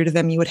get through to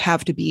them, you would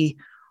have to be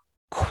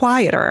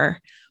quieter.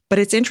 But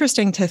it's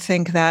interesting to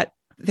think that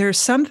there's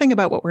something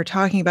about what we're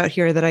talking about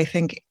here that I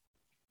think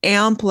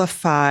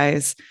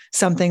amplifies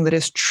something that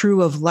is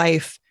true of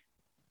life,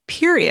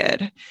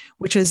 period,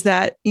 which is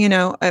that,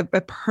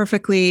 a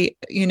perfectly,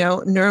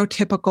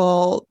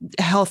 neurotypical,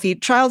 healthy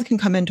child can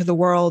come into the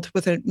world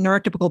with a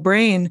neurotypical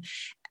brain,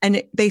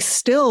 and they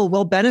still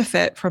will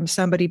benefit from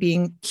somebody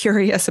being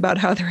curious about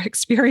how they're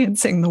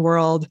experiencing the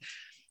world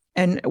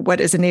and what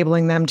is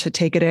enabling them to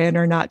take it in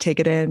or not take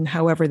it in,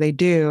 however they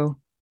do.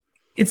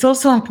 It's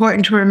also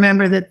important to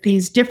remember that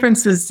these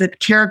differences that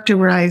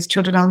characterize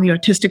children on the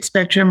autistic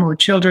spectrum or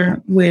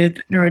children with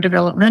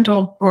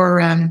neurodevelopmental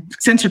or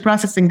sensory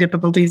processing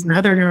difficulties and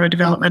other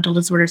neurodevelopmental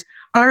disorders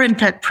are in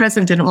fact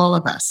present in all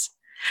of us.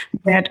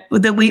 That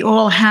we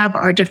all have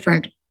our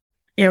different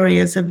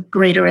areas of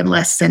greater and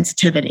less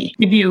sensitivity.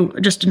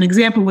 Just an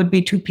example would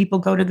be two people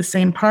go to the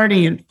same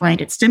party and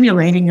find it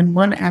stimulating, and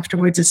one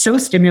afterwards is so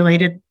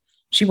stimulated,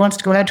 she wants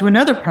to go out to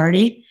another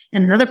party.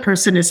 And another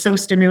person is so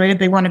stimulated,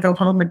 they want to go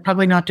home and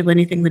probably not do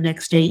anything the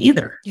next day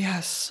either.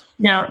 Yes.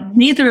 Now,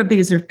 neither of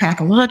these are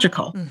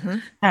pathological,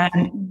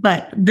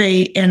 but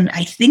and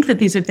I think that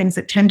these are things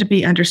that tend to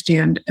be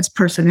understood as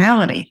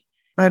personality.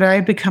 But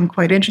I've become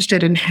quite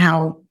interested in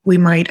how we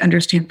might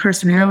understand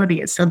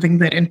personality as something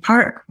that in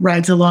part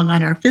rides along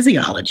on our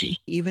physiology.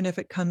 Even if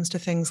it comes to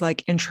things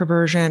like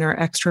introversion or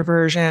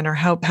extroversion or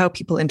how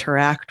people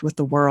interact with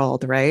the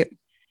world, right?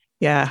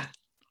 Yeah.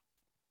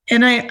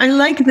 And I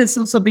like this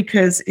also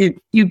because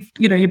you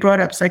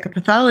brought up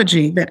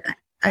psychopathology, that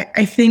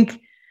I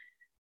think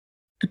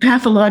the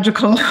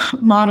pathological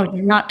model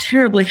are not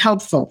terribly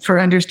helpful for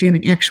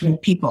understanding actual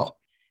people.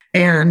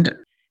 And,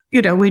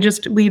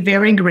 we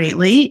vary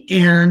greatly,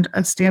 and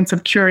a stance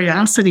of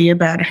curiosity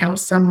about how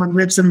someone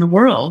lives in the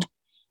world,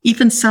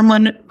 even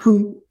someone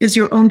who is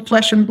your own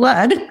flesh and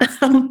blood,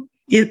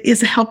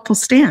 is a helpful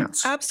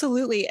stance.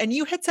 Absolutely. And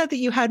you had said that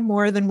you had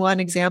more than one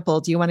example.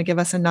 Do you want to give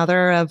us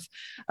another of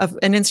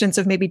an instance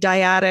of maybe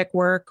dyadic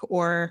work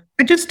or?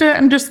 I'm just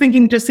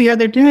thinking, just the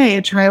other day,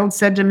 a child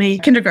said to me,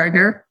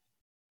 kindergartner,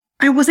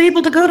 I was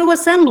able to go to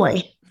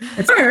assembly.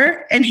 It's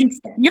her. And he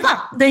said,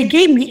 yeah, they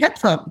gave me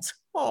headphones.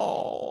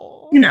 Oh.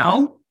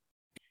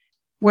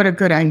 What a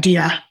good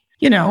idea.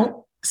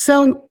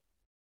 So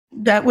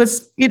that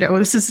was,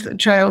 this is a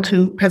child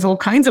who has all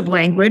kinds of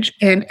language,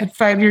 and at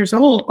 5 years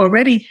old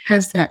already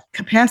has that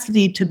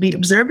capacity to be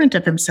observant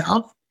of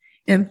himself.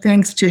 And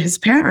thanks to his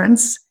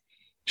parents,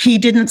 He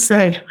didn't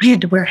say, I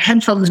had to wear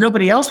headphones.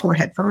 Nobody else wore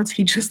headphones.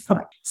 He just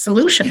thought,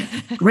 solution,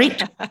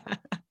 great.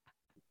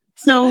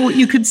 So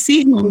you could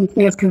see how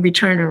things can be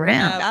turned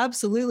around.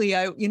 Absolutely.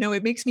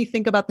 It makes me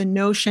think about the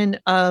notion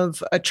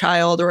of a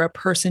child or a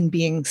person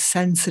being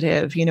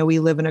sensitive. We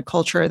live in a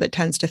culture that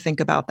tends to think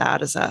about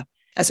that as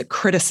a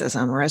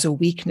criticism or as a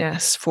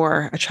weakness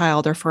for a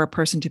child or for a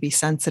person to be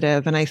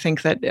sensitive. And I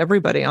think that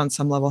everybody on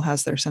some level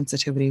has their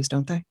sensitivities,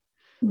 don't they?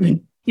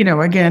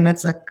 Again,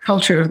 it's a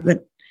culture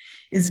that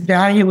is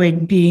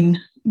valuing being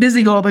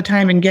busy all the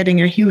time and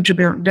getting a huge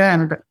amount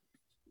done. But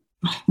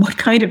what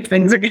kind of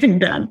things are getting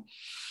done?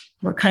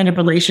 What kind of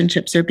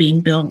relationships are being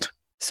built?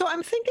 So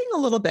I'm thinking a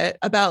little bit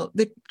about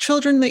the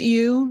children that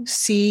you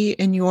see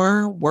in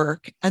your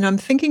work, and I'm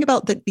thinking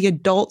about the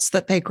adults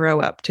that they grow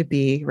up to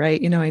be,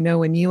 right? I know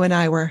when you and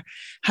I were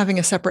having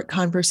a separate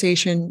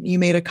conversation, you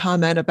made a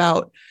comment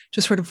about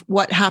just sort of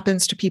what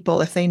happens to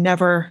people if they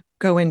never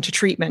go into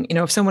treatment.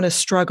 If someone is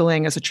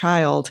struggling as a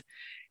child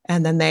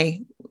and then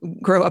they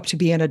grow up to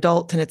be an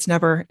adult and it's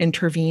never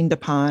intervened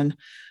upon.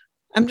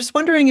 I'm just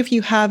wondering if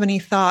you have any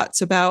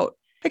thoughts about,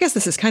 I guess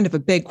this is kind of a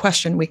big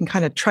question. We can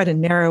kind of try to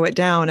narrow it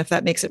down if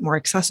that makes it more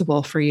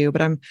accessible for you.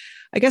 But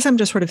I guess I'm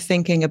just sort of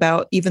thinking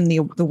about even the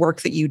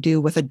work that you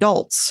do with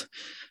adults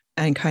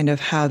and kind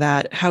of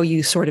how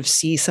you sort of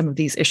see some of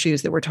these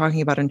issues that we're talking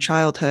about in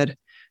childhood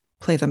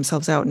play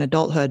themselves out in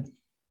adulthood.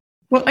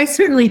 Well, I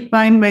certainly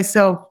find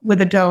myself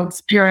with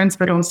adults, parents,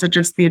 but also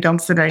just the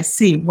adults that I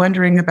see,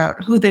 wondering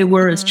about who they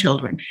were as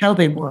children, how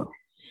they were.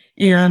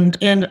 And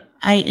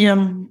I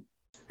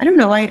don't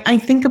know, I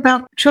think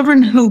about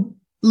children who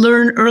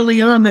learn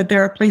early on that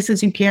there are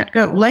places you can't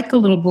go, like the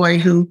little boy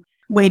who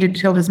waited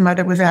till his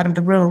mother was out of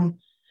the room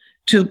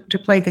to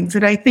play things.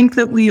 And I think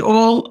that we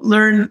all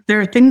learn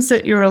there are things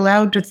that you're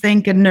allowed to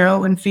think and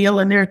know and feel,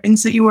 and there are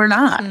things that you are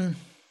not.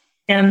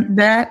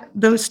 And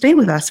those stay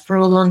with us for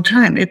a long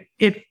time.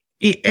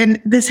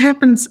 And this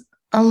happens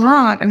a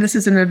lot, and this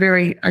is in a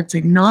very, I'd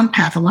say,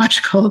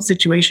 non-pathological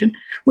situation,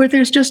 where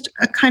there's just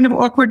a kind of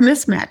awkward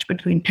mismatch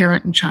between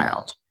parent and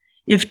child.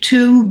 If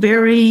two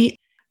very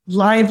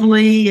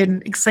lively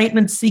and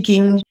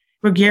excitement-seeking,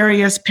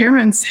 gregarious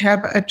parents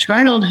have a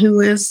child who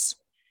is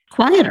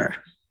quieter,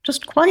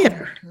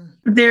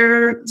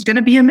 there's going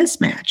to be a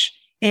mismatch.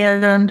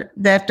 And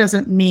that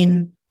doesn't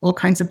mean all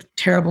kinds of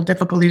terrible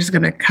difficulties are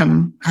going to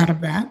come out of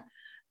that.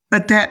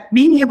 But that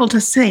being able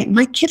to say,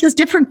 my kid is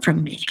different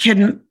from me,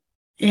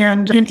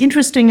 and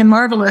interesting and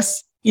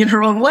marvelous in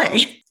her own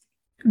way,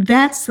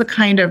 that's the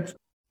kind of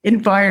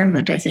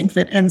environment, I think,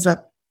 that ends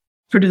up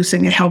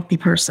producing a healthy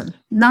person.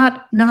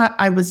 Not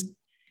I was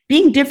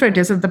being different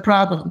isn't the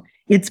problem.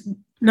 It's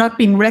not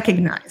being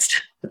recognized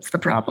that's the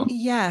problem.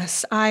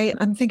 Yes,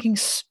 I'm thinking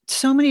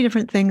so many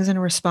different things in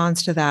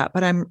response to that,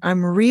 but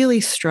I'm really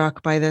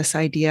struck by this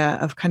idea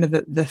of kind of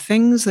the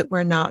things that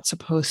we're not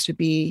supposed to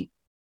be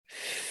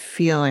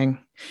feeling.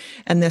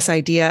 And this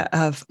idea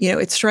of,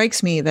 it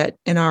strikes me that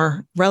in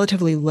our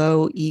relatively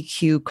low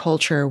EQ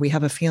culture, we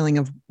have a feeling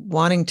of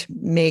wanting to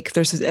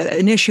there's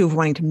an issue of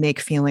wanting to make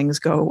feelings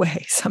go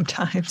away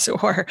sometimes,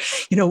 or,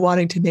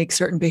 wanting to make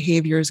certain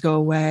behaviors go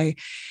away.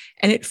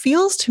 And it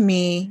feels to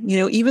me,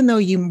 even though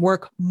you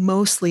work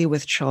mostly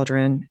with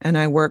children and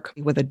I work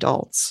with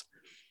adults,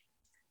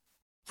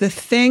 the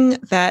thing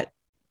that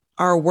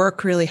our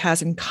work really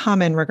has in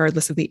common,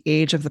 regardless of the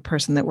age of the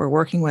person that we're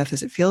working with,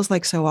 is it feels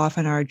like so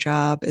often our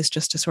job is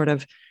just to sort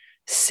of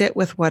sit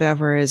with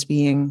whatever is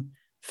being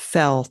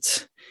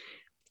felt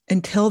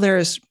until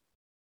there's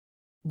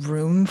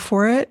room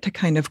for it to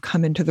kind of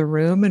come into the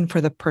room and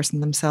for the person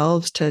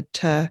themselves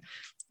to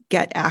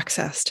get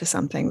access to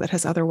something that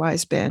has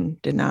otherwise been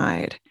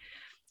denied.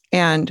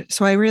 And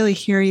so I really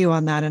hear you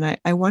on that. And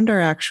I wonder,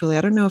 actually,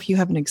 I don't know if you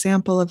have an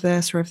example of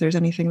this or if there's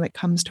anything that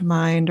comes to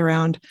mind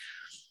around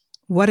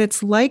what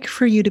it's like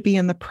for you to be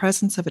in the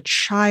presence of a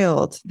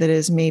child that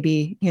is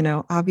maybe,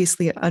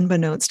 obviously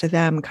unbeknownst to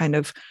them, kind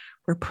of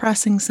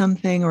repressing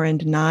something or in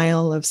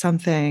denial of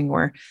something,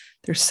 or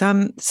there's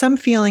some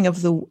feeling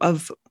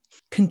of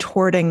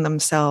contorting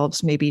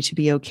themselves maybe to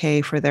be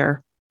okay for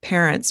their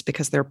parents,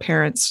 because their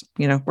parents,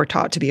 were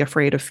taught to be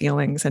afraid of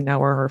feelings and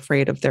now are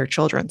afraid of their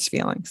children's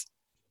feelings.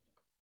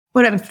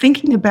 What I'm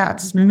thinking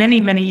about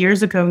many, many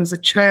years ago was a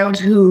child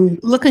who,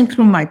 looking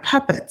through my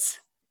puppets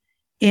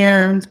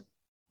and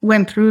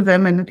went through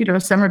them,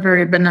 and some are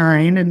very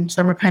benign and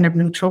some are kind of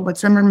neutral, but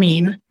some are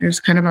mean.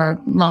 There's kind of a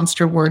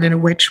monster word and a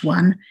witch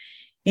one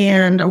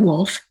and a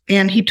wolf.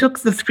 And he took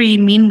the three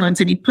mean ones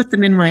and he put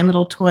them in my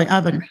little toy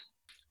oven.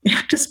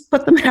 Just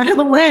put them out of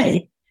the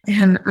way.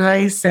 And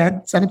I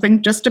said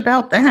something just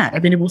about that. I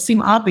mean, it will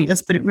seem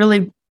obvious, but it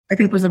really, I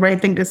think, was the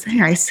right thing to say.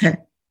 I said,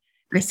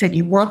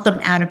 you want them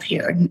out of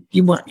here.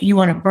 You want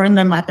to burn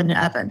them up in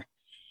the oven.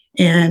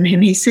 And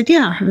he said,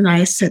 yeah. And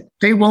I said,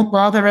 they won't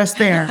bother us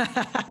there.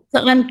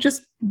 So I'm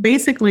just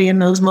basically in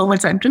those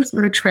moments, I'm just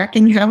sort of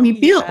tracking how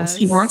he feels. Yes.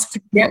 He wants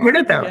to get rid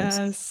of those.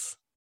 Yes.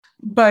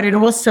 But it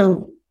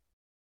also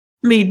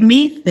made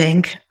me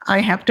think I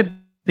have to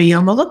be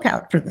on the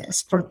lookout for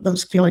this, for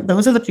those feelings.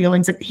 Those are the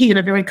feelings that he, in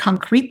a very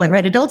concrete way,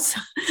 right? Adults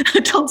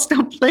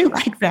don't play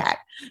like that,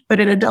 but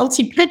in adults,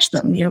 you pitch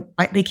them,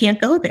 they can't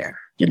go there,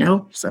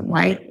 so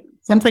why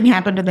something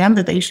happened to them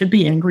that they should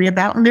be angry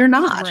about and they're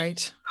not.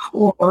 Right.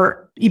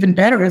 Or even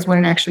better is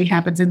when it actually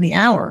happens in the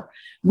hour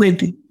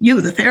with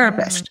you, the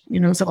therapist,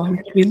 so I'm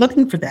going to be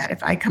looking for that.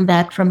 If I come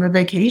back from a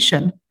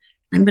vacation,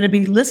 I'm going to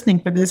be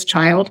listening for this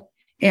child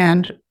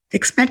and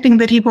expecting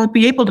that he won't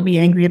be able to be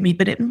angry at me,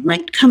 but it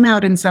might come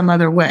out in some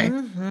other way.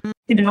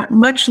 Mm-hmm.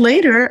 Much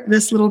later,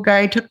 this little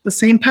guy took the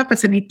same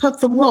puppets and he put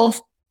the wolf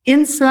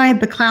inside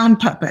the clown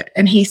puppet.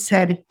 And he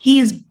said,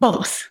 he's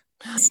both.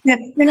 I said,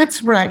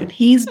 that's right.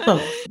 He's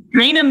both.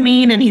 Kind of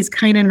mean and he's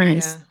kind of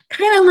nice. Yeah.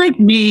 Kind of like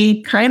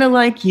me, kind of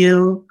like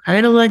you,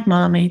 kind of like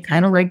mommy,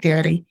 kind of like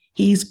daddy.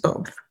 He's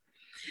both.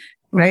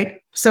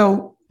 Right?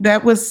 So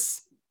that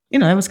was, it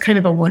was kind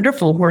of a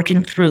wonderful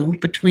working through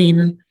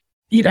between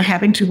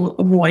having to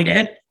avoid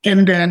it,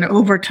 and then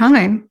over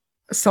time,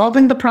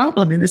 solving the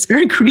problem in this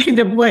very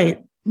creative way,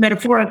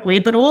 metaphorically,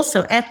 but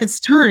also at this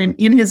time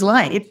in his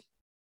life,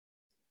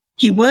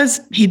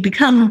 he'd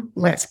become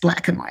less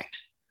black and white.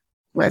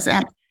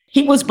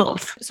 He was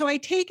both. So I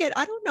take it,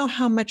 I don't know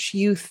how much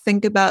you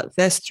think about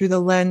this through the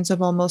lens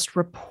of almost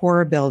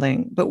rapport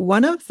building, but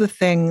one of the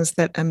things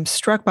that I'm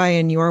struck by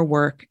in your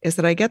work is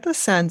that I get the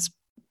sense,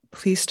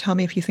 please tell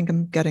me if you think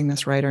I'm getting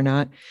this right or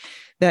not,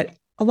 that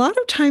a lot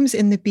of times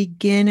in the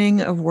beginning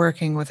of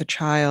working with a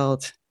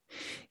child,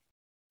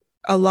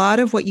 a lot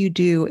of what you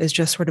do is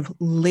just sort of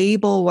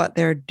label what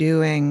they're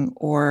doing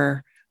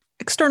or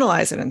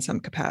externalize it in some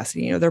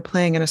capacity. They're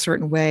playing in a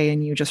certain way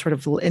and you just sort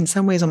of, in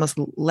some ways, almost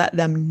let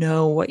them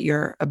know what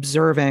you're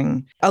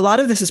observing. A lot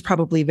of this is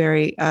probably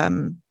very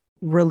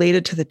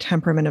related to the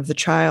temperament of the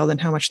child and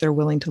how much they're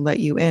willing to let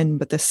you in.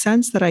 But the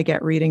sense that I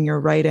get reading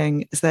your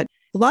writing is that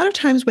a lot of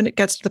times when it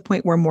gets to the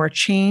point where more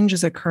change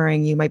is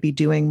occurring, you might be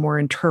doing more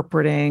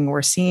interpreting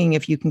or seeing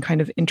if you can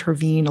kind of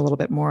intervene a little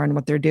bit more in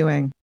what they're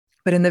doing.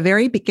 But in the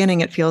very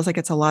beginning, it feels like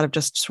it's a lot of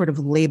just sort of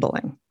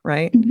labeling,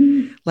 right?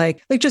 Mm-hmm.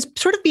 Like just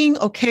sort of being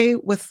okay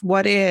with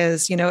what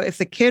is, if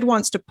the kid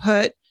wants to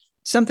put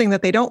something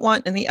that they don't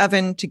want in the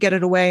oven to get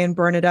it away and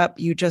burn it up,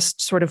 you just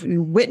sort of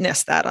you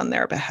witness that on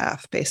their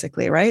behalf,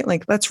 basically, right?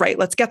 Like, that's right.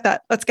 Let's get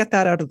that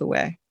out of the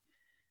way.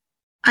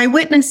 I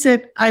witness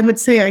it. I would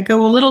say I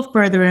go a little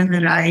further in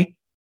that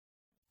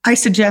I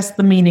suggest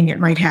the meaning it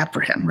might have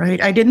for him,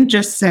 right? I didn't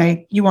just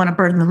say, you want to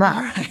burn them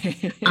up.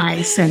 Right.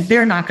 I said,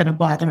 they're not going to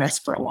bother us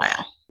for a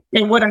while.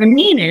 And what I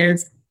mean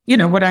is,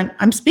 what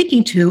I'm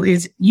speaking to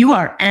is you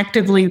are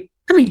actively,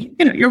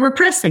 you're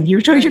repressing.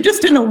 You're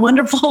just in a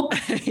wonderful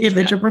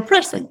image of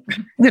repressing.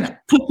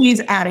 Put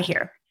these out of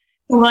here.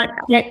 Well,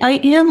 I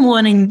am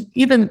wanting,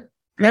 even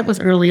that was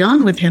early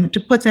on with him, to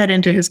put that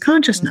into his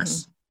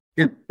consciousness.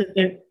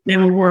 Mm-hmm. They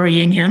were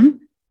worrying him,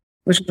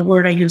 which is the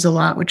word I use a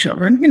lot with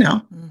children,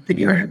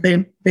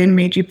 that they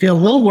made you feel a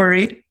little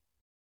worried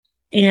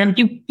and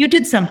you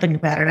did something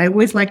about it. I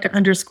always like to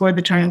underscore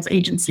the child's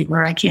agency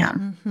where I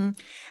can. Mm-hmm.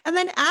 And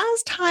then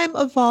as time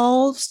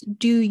evolves,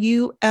 do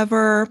you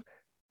ever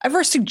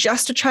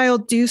suggest a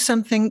child do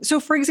something? So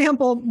for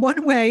example,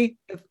 one way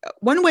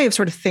of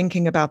sort of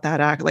thinking about that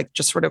act, like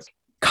just sort of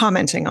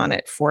commenting on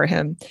it for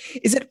him,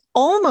 is it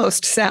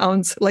almost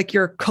sounds like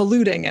you're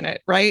colluding in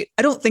it, right?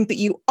 I don't think that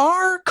you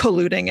are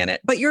colluding in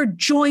it, but you're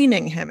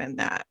joining him in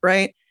that,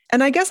 right?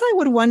 And I guess I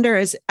would wonder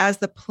as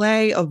the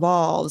play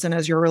evolves and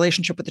as your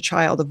relationship with the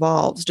child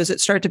evolves, does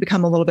it start to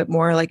become a little bit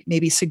more like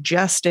maybe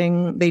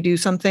suggesting they do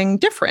something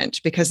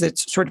different because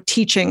it's sort of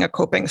teaching a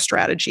coping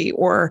strategy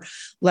or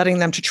letting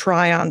them to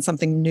try on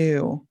something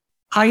new?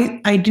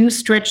 I do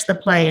stretch the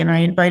play and I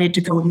invite it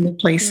to go new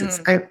places.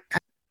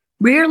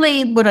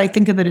 Rarely would I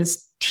think of it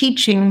as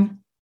teaching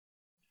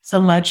so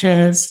much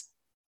as,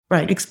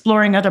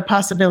 exploring other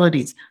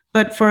possibilities.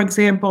 But for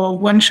example,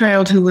 one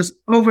child who was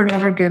over and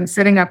over again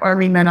setting up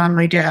army men on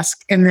my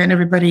desk and then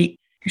everybody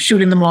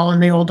shooting them all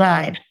and they all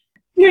died.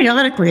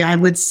 Periodically, I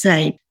would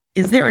say,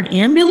 is there an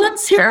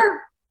ambulance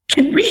here?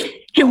 Can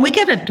we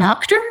get a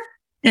doctor?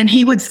 And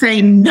he would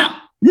say, no.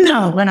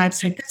 And I'd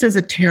say, this is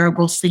a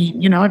terrible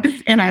scene,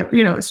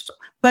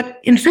 but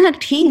in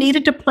fact, he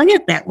needed to play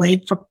it that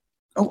way for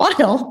a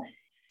while.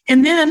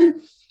 And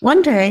then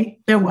one day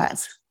there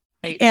was.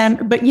 Right.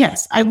 But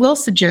yes, I will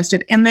suggest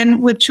it. And then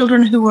with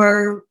children who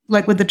are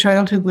like with the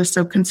child who was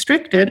so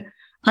constricted,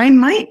 I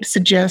might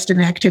suggest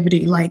an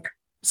activity like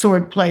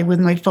sword play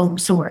with my foam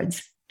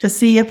swords to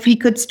see if he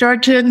could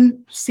start to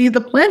see the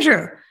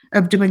pleasure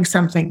of doing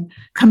something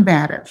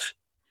combative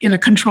in a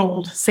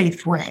controlled,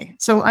 safe way.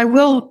 So I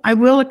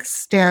will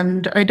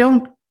extend.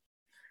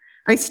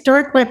 I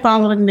start by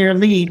following their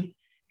lead,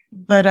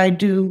 but I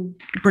do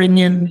bring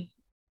in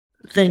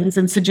things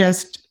and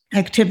suggest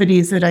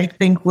activities that I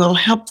think will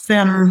help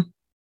them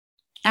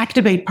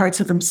activate parts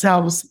of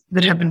themselves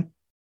that have been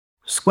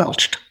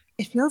squelched.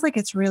 It feels like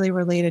it's really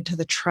related to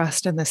the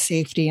trust and the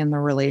safety in the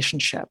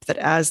relationship, that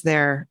as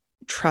their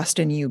trust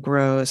in you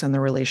grows and the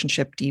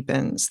relationship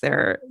deepens,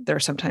 they're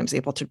sometimes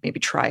able to maybe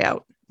try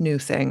out new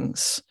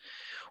things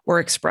or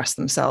express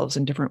themselves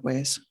in different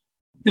ways.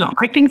 No,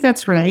 I think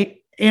that's right.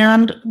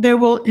 And there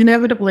will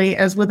inevitably,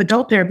 as with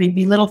adult therapy,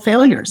 be little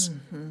failures.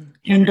 Mm-hmm.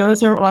 And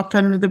those are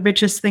often the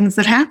richest things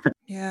that happen.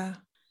 Yeah.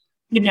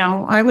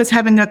 I was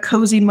having a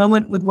cozy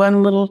moment with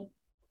one little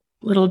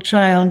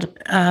child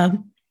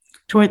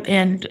toward the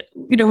end.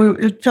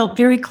 It felt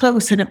very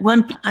close. And at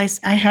one point,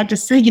 I had to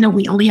say,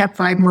 we only have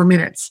 5 more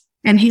minutes.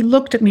 And he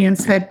looked at me and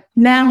said,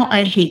 "Now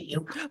I hate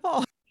you."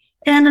 Oh.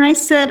 And I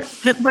said,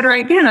 but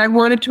again, I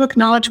wanted to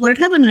acknowledge what had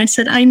happened. And I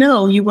said, "I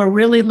know you were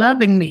really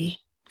loving me,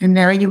 and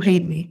now you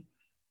hate me."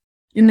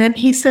 And then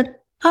he said,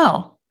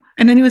 "Oh."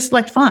 And then he was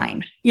like,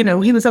 fine. He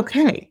was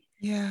okay.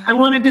 Yeah. I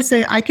wanted to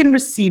say, I can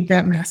receive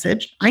that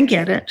message. I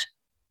get it.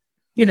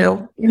 In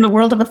the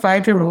world of a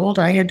 5-year-old,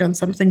 I had done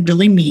something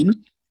really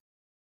mean.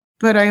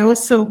 But I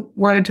also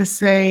wanted to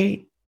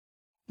say,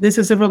 this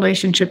is a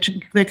relationship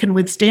that can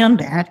withstand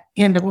that.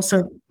 And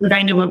also that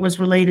I knew it was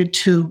related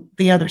to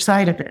the other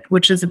side of it,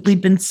 which is that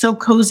we'd been so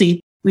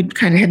cozy. We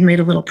kind of had made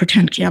a little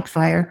pretend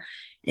campfire.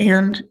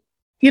 And,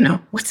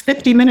 what's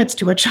 50 minutes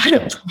to a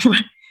child?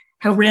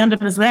 How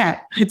random is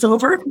that? It's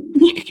over.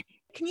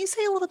 Can you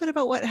say a little bit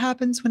about what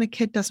happens when a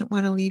kid doesn't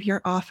want to leave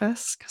your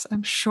office? Because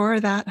I'm sure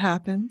that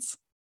happens.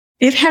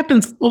 It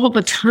happens all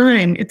the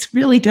time. It's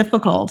really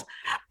difficult.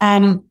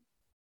 I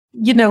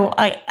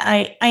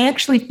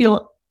actually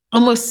feel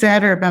almost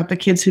sadder about the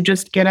kids who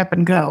just get up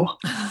and go.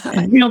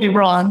 And really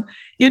wrong.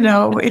 I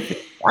know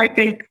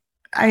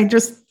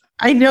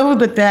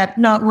that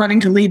not wanting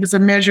to leave is a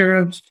measure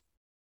of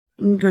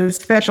the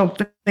special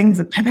things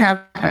that have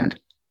happened.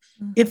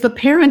 If a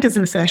parent is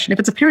in a session, if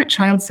it's a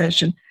parent-child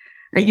session,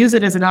 I use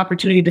it as an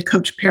opportunity to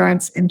coach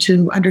parents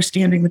into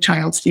understanding the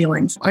child's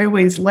feelings. I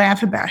always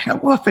laugh about how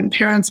often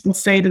parents will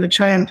say to the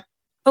child,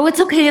 "Oh, it's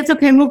okay,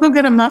 we'll go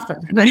get a muffin."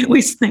 And I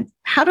always think,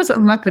 how does a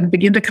muffin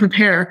begin to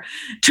compare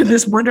to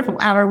this wonderful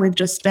hour we've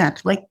just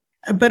spent?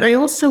 But I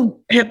also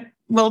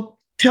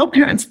tell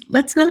parents,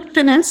 let's not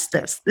finesse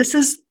this. This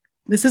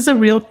is a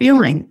real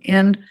feeling.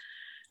 And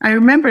I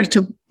remember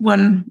to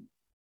one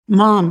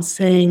mom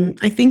saying,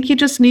 "I think you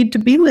just need to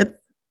be with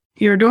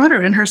your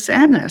daughter in her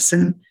sadness."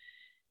 And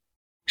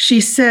she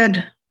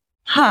said,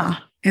 "Huh."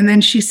 And then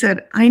she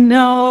said, "I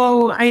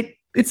know,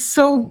 it's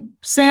so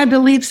sad to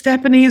leave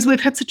Stephanie's.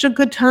 We've had such a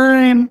good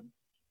time."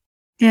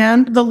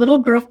 And the little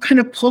girl kind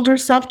of pulled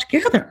herself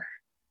together.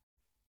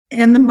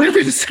 And the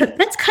mother said,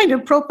 "That's kind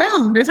of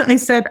profound, isn't it?" I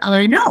said,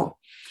 "I know.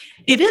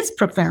 It is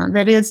profound.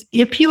 That is,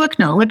 if you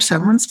acknowledge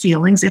someone's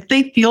feelings, if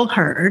they feel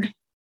heard,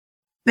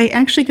 they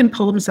actually can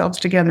pull themselves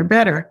together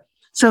better."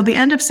 So the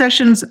end of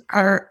sessions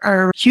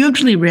are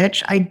hugely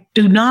rich. I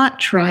do not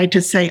try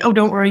to say, "Oh,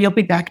 don't worry, you'll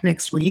be back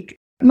next week."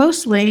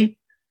 Mostly,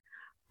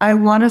 I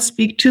want to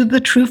speak to the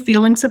true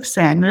feelings of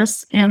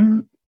sadness,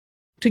 and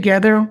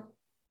together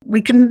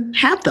we can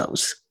have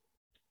those.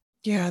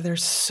 Yeah,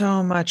 there's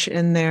so much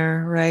in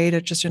there,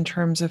 right? Just in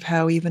terms of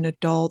how even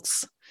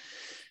adults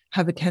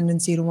have a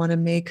tendency to want to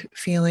make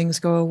feelings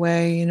go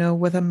away,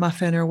 with a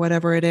muffin or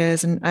whatever it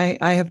is. And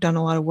I have done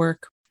a lot of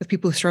work with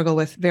people who struggle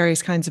with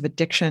various kinds of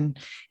addiction.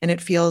 And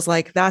it feels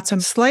like that's a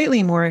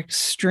slightly more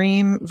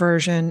extreme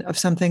version of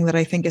something that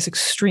I think is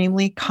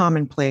extremely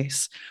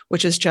commonplace,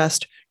 which is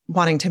just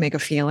wanting to make a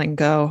feeling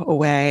go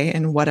away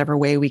in whatever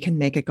way we can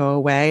make it go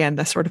away. And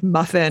the sort of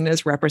muffin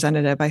is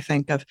representative, I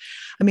think, of,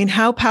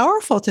 how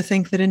powerful to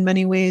think that in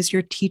many ways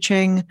you're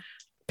teaching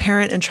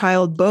parent and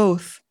child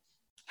both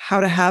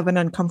how to have an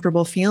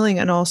uncomfortable feeling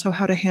and also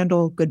how to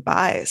handle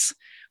goodbyes,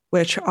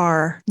 which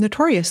are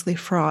notoriously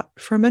fraught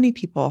for many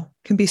people,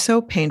 can be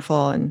so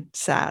painful and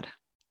sad.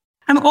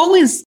 I'm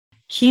always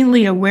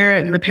keenly aware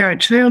in the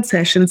parent-child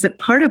sessions that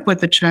part of what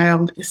the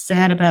child is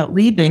sad about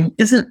leaving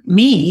isn't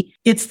me,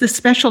 it's the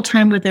special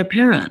time with their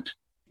parent.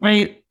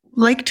 I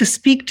like to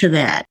speak to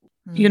that,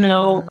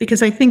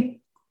 because I think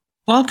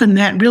often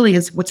that really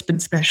is what's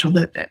been special.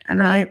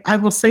 And I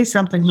will say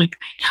something like,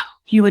 "I know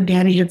you and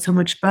Daddy had so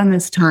much fun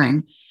this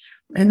time."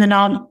 And then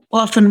I'll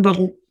often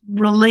will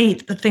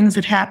relate the things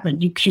that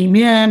happened. You came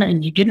in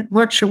and you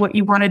weren't sure what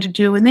you wanted to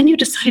do. And then you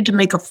decided to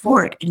make a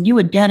fort, and you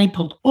and Daddy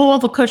pulled all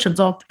the cushions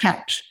off the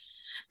couch.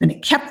 And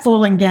it kept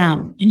falling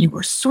down, and you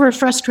were sort of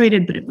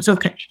frustrated, but it was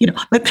okay.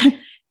 But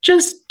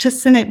just to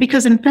send it,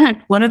 because in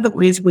fact, one of the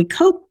ways we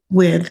cope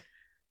with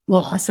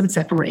loss and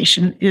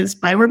separation is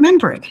by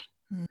remembering.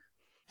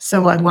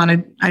 So I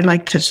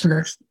like to sort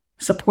of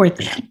support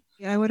that.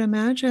 I would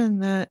imagine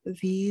that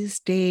these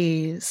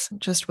days,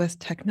 just with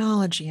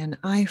technology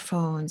and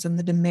iPhones and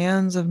the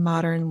demands of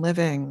modern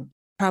living,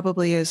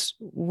 probably is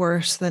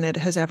worse than it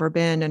has ever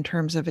been in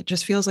terms of, it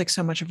just feels like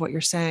so much of what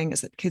you're saying is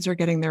that kids are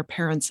getting their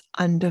parents'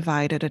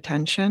 undivided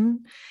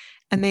attention.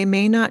 And they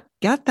may not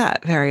get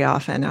that very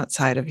often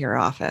outside of your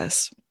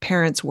office,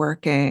 parents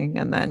working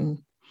and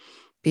then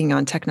being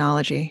on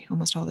technology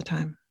almost all the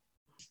time.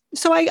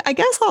 So I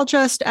guess I'll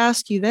just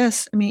ask you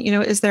this.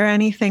 Is there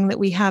anything that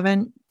we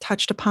haven't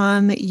touched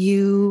upon that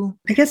you...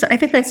 I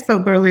think I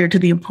spoke earlier to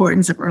the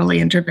importance of early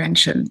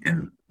intervention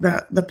and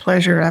the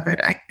pleasure of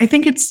it. I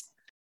think it's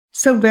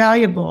so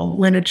valuable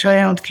when a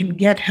child can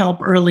get help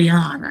early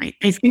on.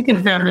 I think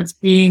of them as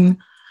being,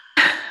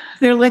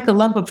 they're like a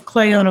lump of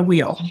clay on a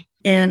wheel.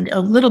 And a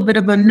little bit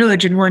of a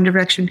nudge in one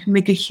direction can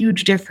make a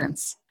huge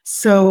difference.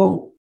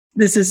 So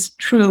this is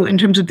true in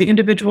terms of the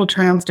individual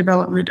child's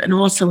development and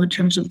also in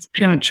terms of the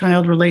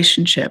parent-child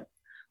relationship.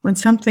 When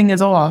something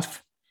is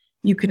off,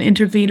 you can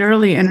intervene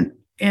early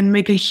and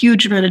make a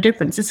huge amount of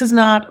difference. This is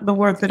not the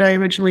work that I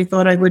originally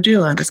thought I would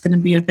do. I was going to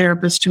be a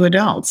therapist to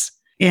adults.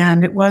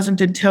 And it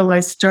wasn't until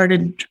I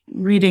started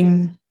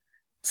reading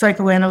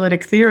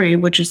psychoanalytic theory,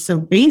 which is so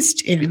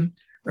based in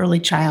early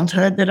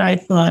childhood, that I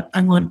thought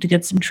I wanted to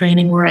get some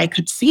training where I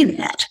could see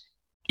that.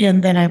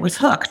 And then I was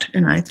hooked.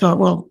 And I thought,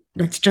 well,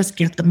 let's just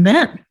get them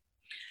then.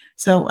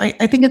 So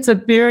I think it's a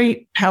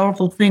very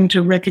powerful thing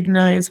to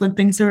recognize when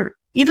things are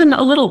even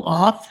a little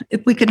off.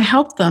 If we can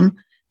help them,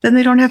 then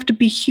they don't have to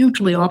be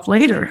hugely off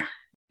later.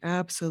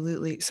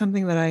 Absolutely.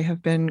 Something that I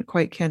have been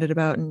quite candid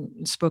about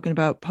and spoken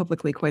about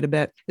publicly quite a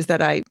bit is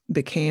that I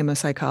became a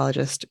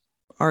psychologist,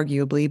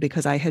 arguably,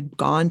 because I had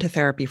gone to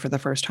therapy for the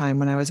first time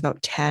when I was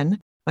about 10.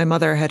 My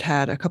mother had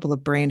had a couple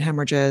of brain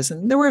hemorrhages,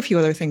 and there were a few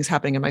other things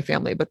happening in my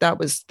family, but that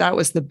was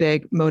the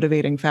big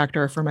motivating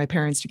factor for my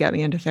parents to get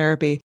me into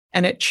therapy.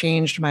 And it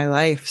changed my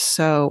life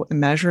so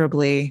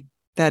immeasurably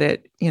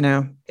that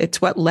it's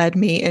what led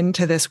me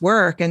into this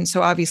work. And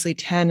so obviously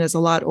 10 is a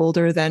lot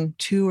older than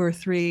 2 or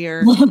 3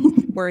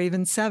 or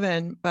even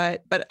 7.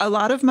 But a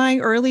lot of my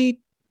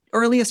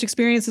earliest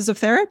experiences of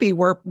therapy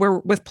were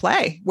with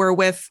play, were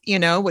with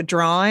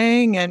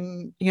drawing.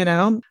 And,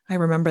 I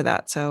remember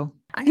that. So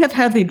I have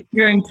had the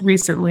experience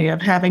recently of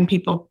having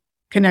people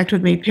connect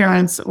with me,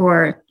 parents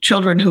or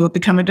children who have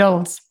become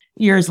adults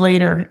years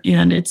later.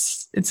 And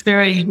it's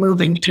very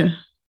moving to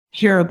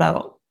hear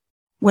about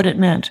what it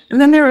meant.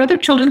 And then there are other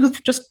children who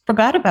just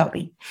forgot about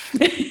me.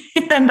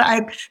 And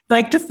I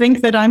like to think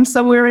that I'm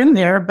somewhere in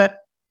there, but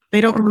they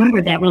don't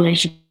remember that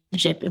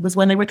relationship. It was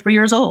when they were 3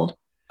 years old.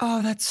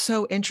 Oh, that's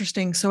so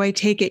interesting. So I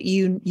take it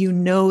you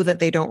know that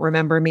they don't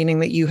remember, meaning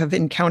that you have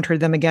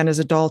encountered them again as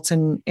adults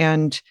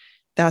and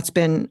that's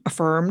been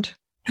affirmed?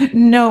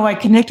 No, I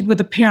connected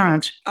with a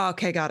parent.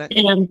 Okay, got it.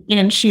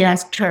 And she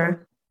asked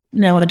her,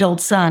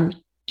 adult son,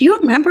 do you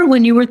remember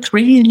when you were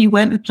 3 and you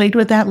went and played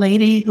with that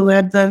lady who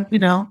had the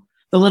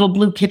little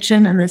blue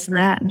kitchen and this and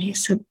that? And he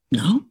said,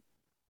 no.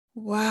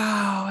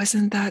 Wow.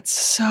 Isn't that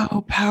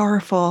so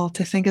powerful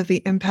to think of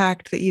the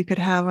impact that you could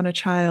have on a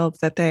child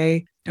that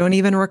they don't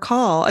even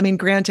recall? I mean,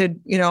 granted,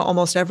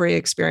 almost every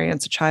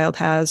experience a child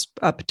has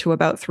up to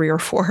about 3 or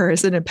 4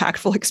 is an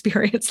impactful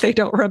experience they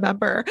don't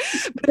remember.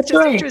 But it's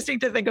just interesting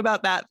to think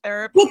about that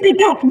therapy. Well, they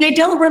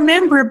don't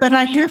remember, but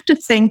I have to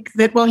think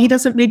that, he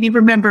doesn't maybe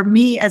remember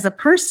me as a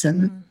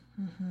person.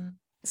 Mm-hmm.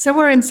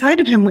 Somewhere inside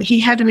of him, he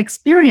had an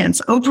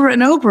experience over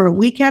and over,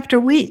 week after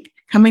week,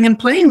 coming and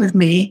playing with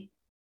me.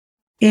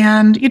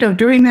 And,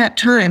 during that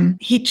time,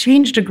 he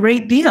changed a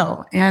great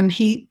deal and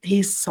he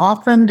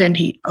softened and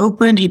he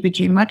opened, he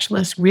became much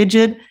less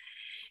rigid.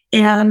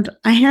 And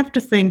I have to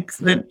think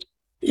that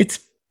it's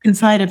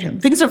inside of him.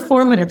 Things are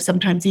formative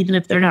sometimes, even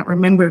if they're not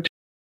remembered.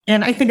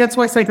 And I think that's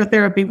why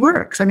psychotherapy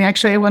works. I mean,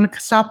 actually, I want to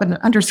stop and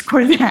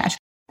underscore that.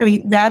 I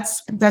mean,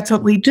 that's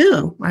what we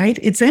do, right?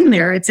 It's in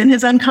there. It's in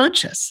his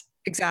unconscious.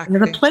 Exactly.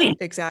 The plate.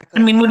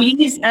 Exactly. I mean, when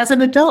he's as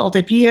an adult,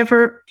 if he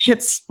ever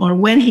hits or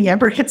when he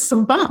ever hits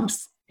some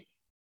bumps,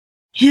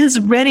 his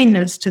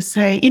readiness to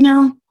say,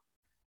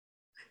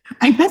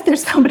 I bet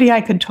there's somebody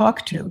I could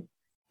talk to.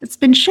 It's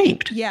been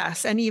shaped.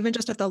 Yes. And even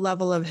just at the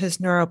level of his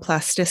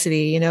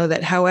neuroplasticity,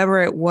 that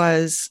however it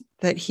was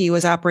that he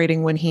was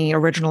operating when he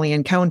originally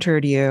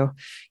encountered you,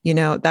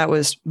 that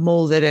was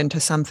molded into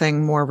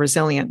something more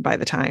resilient by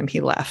the time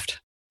he left.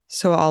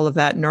 So all of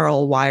that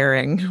neural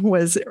wiring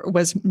was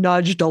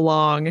nudged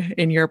along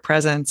in your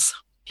presence.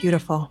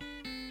 Beautiful.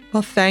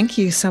 Well, thank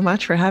you so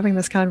much for having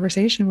this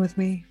conversation with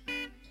me.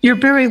 You're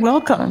very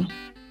welcome.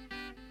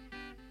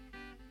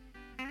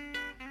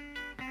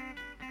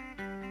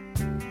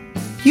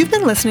 You've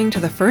been listening to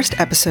the first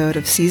episode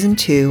of Season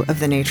 2 of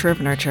The Nature of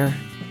Nurture,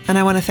 and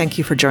I want to thank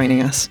you for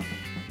joining us.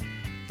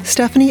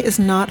 Stephanie is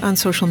not on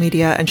social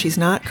media and she's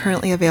not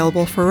currently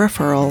available for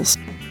referrals,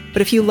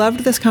 but if you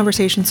loved this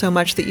conversation so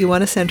much that you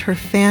want to send her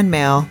fan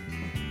mail,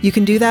 you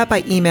can do that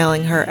by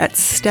emailing her at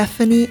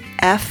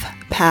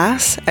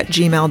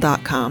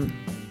stephaniefpass@gmail.com.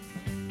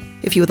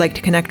 If you would like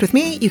to connect with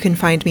me, you can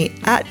find me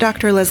at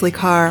Dr. Leslie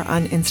Carr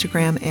on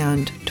Instagram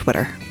and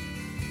Twitter.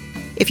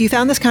 If you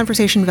found this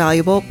conversation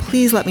valuable,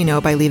 please let me know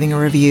by leaving a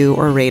review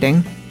or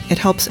rating. It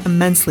helps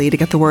immensely to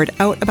get the word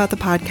out about the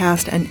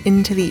podcast and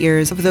into the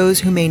ears of those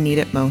who may need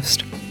it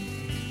most.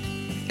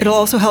 It'll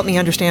also help me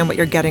understand what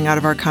you're getting out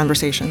of our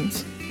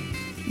conversations.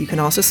 You can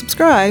also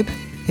subscribe,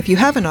 if you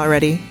haven't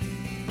already,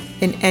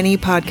 in any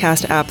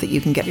podcast app that you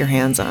can get your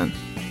hands on.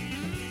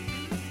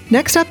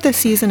 Next up this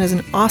season is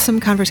an awesome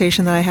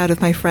conversation that I had with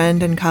my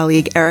friend and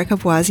colleague Erica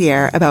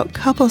Boisier about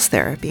couples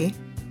therapy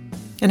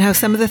and how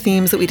some of the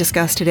themes that we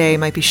discussed today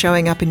might be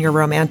showing up in your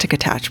romantic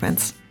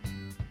attachments.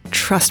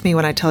 Trust me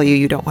when I tell you,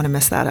 you don't want to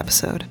miss that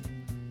episode.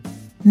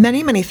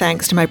 Many, many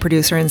thanks to my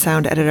producer and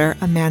sound editor,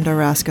 Amanda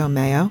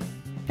Roscoe-Mayo,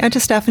 and to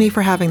Stephanie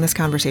for having this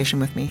conversation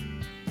with me.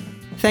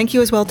 Thank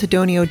you as well to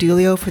Doni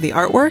Odulio for the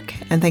artwork,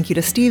 and thank you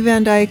to Steve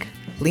Van Dyke,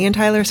 Lee and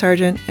Tyler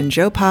Sargent and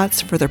Joe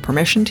Potts for their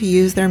permission to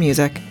use their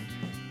music.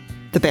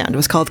 The band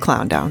was called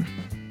Clown Down.